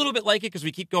is this a little bit like it? Because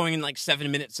we keep going in like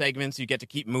 7-minute segments. You get to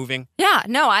keep moving. Yeah.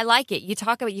 No, I like it. You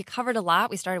covered a lot.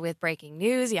 We started with breaking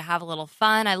news. You have a little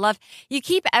fun. You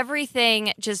keep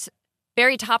everything just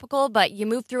very topical, but you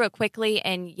move through it quickly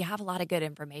and you have a lot of good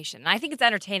information. And I think it's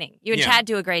entertaining. You and Chad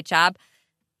do a great job.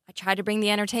 I tried to bring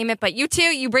the entertainment, but you two,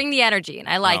 you bring the energy, and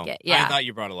I like it. Yeah. I thought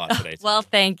you brought a lot today. Well,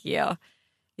 thank you.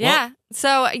 Yeah. Well,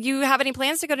 so you have any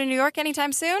plans to go to New York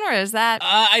anytime soon, or is that?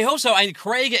 I hope so.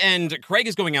 Craig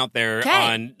is going out there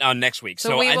on next week.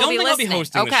 So I don't think I'll be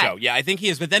hosting the show. Yeah, I think he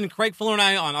is. But then Craig Fuller and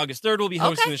I on August 3rd will be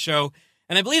hosting the show.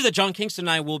 And I believe that John Kingston and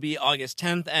I will be August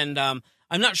 10th. And I'm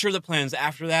not sure the plans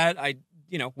after that.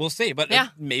 We'll see. But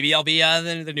maybe I'll be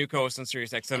the new co-host on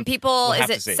SiriusXM. And people, is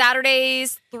it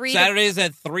Saturdays 3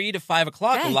 at 3 to 5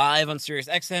 o'clock live on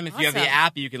SiriusXM. If you have the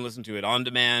app, you can listen to it on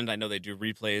demand. I know they do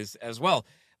replays as well.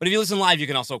 But if you listen live, you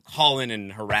can also call in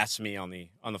and harass me on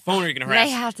the phone, or you can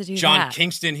harass John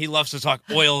Kingston. He loves to talk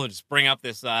oil and just bring up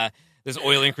this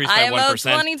oil increase by 1%. IMO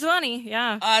 2020,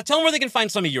 tell them where they can find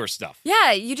some of your stuff.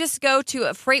 Yeah, you just go to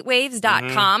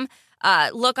freightwaves.com.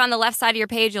 Look on the left side of your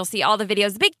page. You'll see all the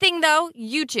videos. The big thing, though,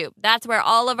 YouTube. That's where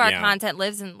all of our content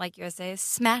lives. And like you say,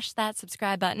 smash that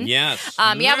subscribe button. Yes.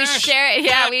 We share it.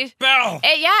 Yeah, bell.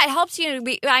 It helps you.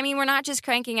 We're not just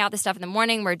cranking out the stuff in the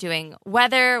morning. We're doing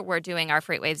weather. We're doing our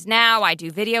Freight Waves Now. I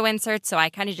do video inserts, so I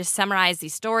kind of just summarize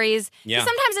these stories. Yeah.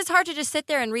 Sometimes it's hard to just sit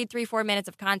there and read 3-4 minutes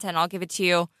of content. I'll give it to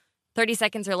you 30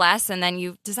 seconds or less, and then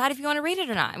you decide if you want to read it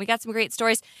or not. And we got some great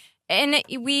stories. And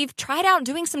we've tried out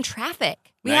doing some traffic.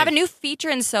 We have a new feature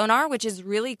in Sonar, which is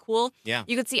really cool. Yeah.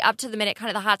 You can see up to the minute kind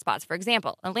of the hot spots. For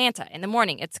example, Atlanta in the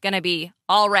morning, it's going to be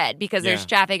all red because there's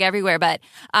traffic everywhere. But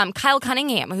Kyle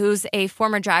Cunningham, who's a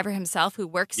former driver himself who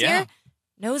works here,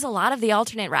 knows a lot of the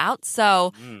alternate routes.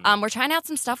 So we're trying out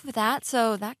some stuff with that.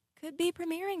 So that could be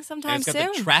premiering sometime soon. It's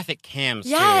got the traffic cams,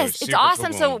 yes, too. It's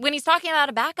awesome. Cool. So when he's talking about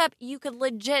a backup, you could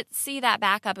legit see that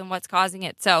backup and what's causing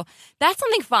it. So that's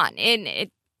something fun.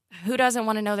 Who doesn't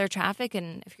want to know their traffic?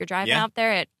 And if you're driving out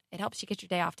there, it helps you get your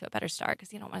day off to a better start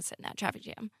because you don't want to sit in that traffic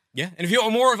jam. Yeah. And if you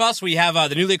want more of us, we have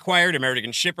the newly acquired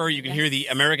American Shipper. You can hear the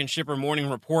American Shipper Morning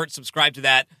Report. Subscribe to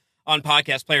that on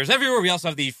podcast players everywhere. We also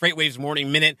have the Freight Waves Morning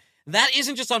Minute. That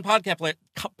isn't just on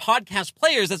podcast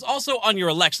players. That's also on your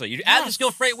Alexa. You add the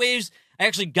skill Freight Waves. I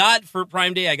actually got for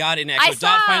Prime Day. I got in Echo.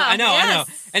 I know.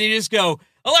 And you just go,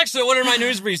 Alexa, what are my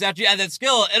news briefs after you add that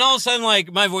skill? And all of a sudden,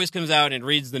 my voice comes out and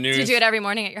reads the news. Do you do it every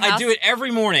morning at your house? I do it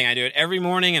every morning.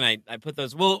 And I put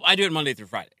those. Well, I do it Monday through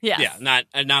Friday. Yes. Yeah, not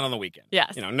on the weekend.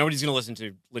 Yes. Nobody's going to listen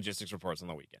to logistics reports on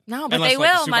the weekend. No, but they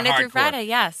will Monday through Friday.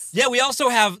 Yes. Yeah, we also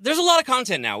have. There's a lot of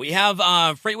content now. We have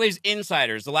FreightWaves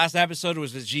Insiders. The last episode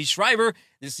was with G. Schreiber,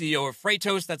 the CEO of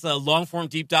Freightos. That's a long form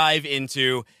deep dive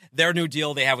into their new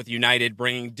deal they have with United,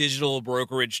 bringing digital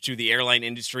brokerage to the airline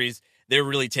industries. They're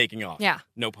really taking off. Yeah.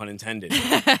 No pun intended.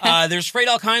 There's Freight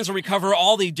All Kinds where we cover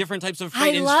all the different types of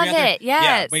freight industry. I love it. Yes.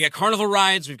 Yeah. We got carnival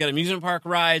rides. We've got amusement park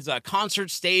rides,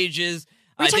 concert stages.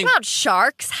 We're talking about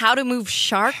sharks, how to move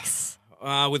sharks.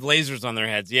 With lasers on their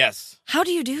heads, yes. How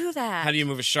do you do that? How do you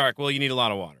move a shark? Well, you need a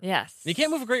lot of water. Yes. And you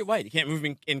can't move a great white. You can't move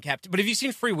in captivity. But have you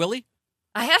seen Free Willy?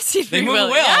 I have seen Free Willy. They move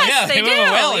a whale. Yes, they do. Move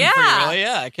a whale in Free Willy.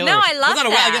 Yeah. I love not a that.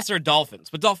 whale. I guess they're dolphins,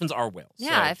 but dolphins are whales.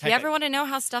 Yeah, so if you ever want to know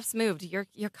how stuff's moved, you're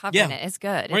covering it. It's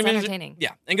good. It's entertaining. Yeah,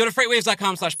 and go to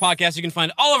freightwaves.com/podcast. You can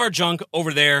find all of our junk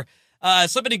over there.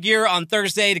 Slip into gear on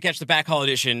Thursday to catch the backhaul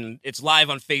edition. It's live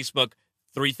on Facebook,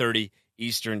 3:30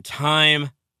 Eastern Time.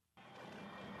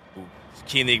 Ooh,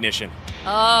 key in the ignition.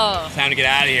 Oh. It's time to get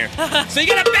out of here. So you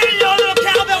got to bang your little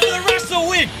cowbell for the rest of the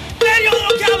week. Bang your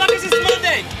little cowbell because it's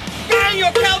Monday. Bang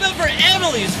your cowbell for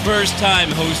Emily's first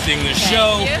time hosting the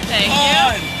show. Thank you.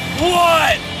 On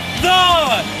What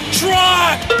the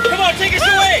Try! Come on, take us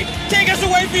away! Take us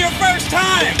away for your first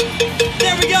time!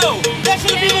 There we go! That's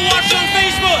for the people watching on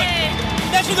Facebook!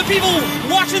 That's for the people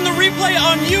watching the replay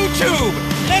on YouTube!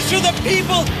 That's for the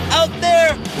people out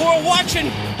there who are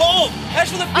watching both!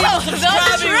 That's for the people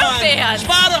subscribing on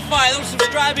Spotify, those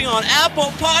subscribing on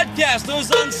Apple Podcasts,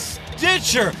 those on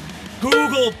Stitcher,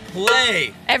 Google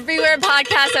Play. Everywhere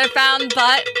podcasts are found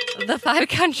but the 5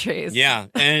 countries. Yeah,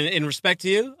 and in respect to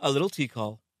you, a little tea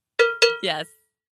call. Yes.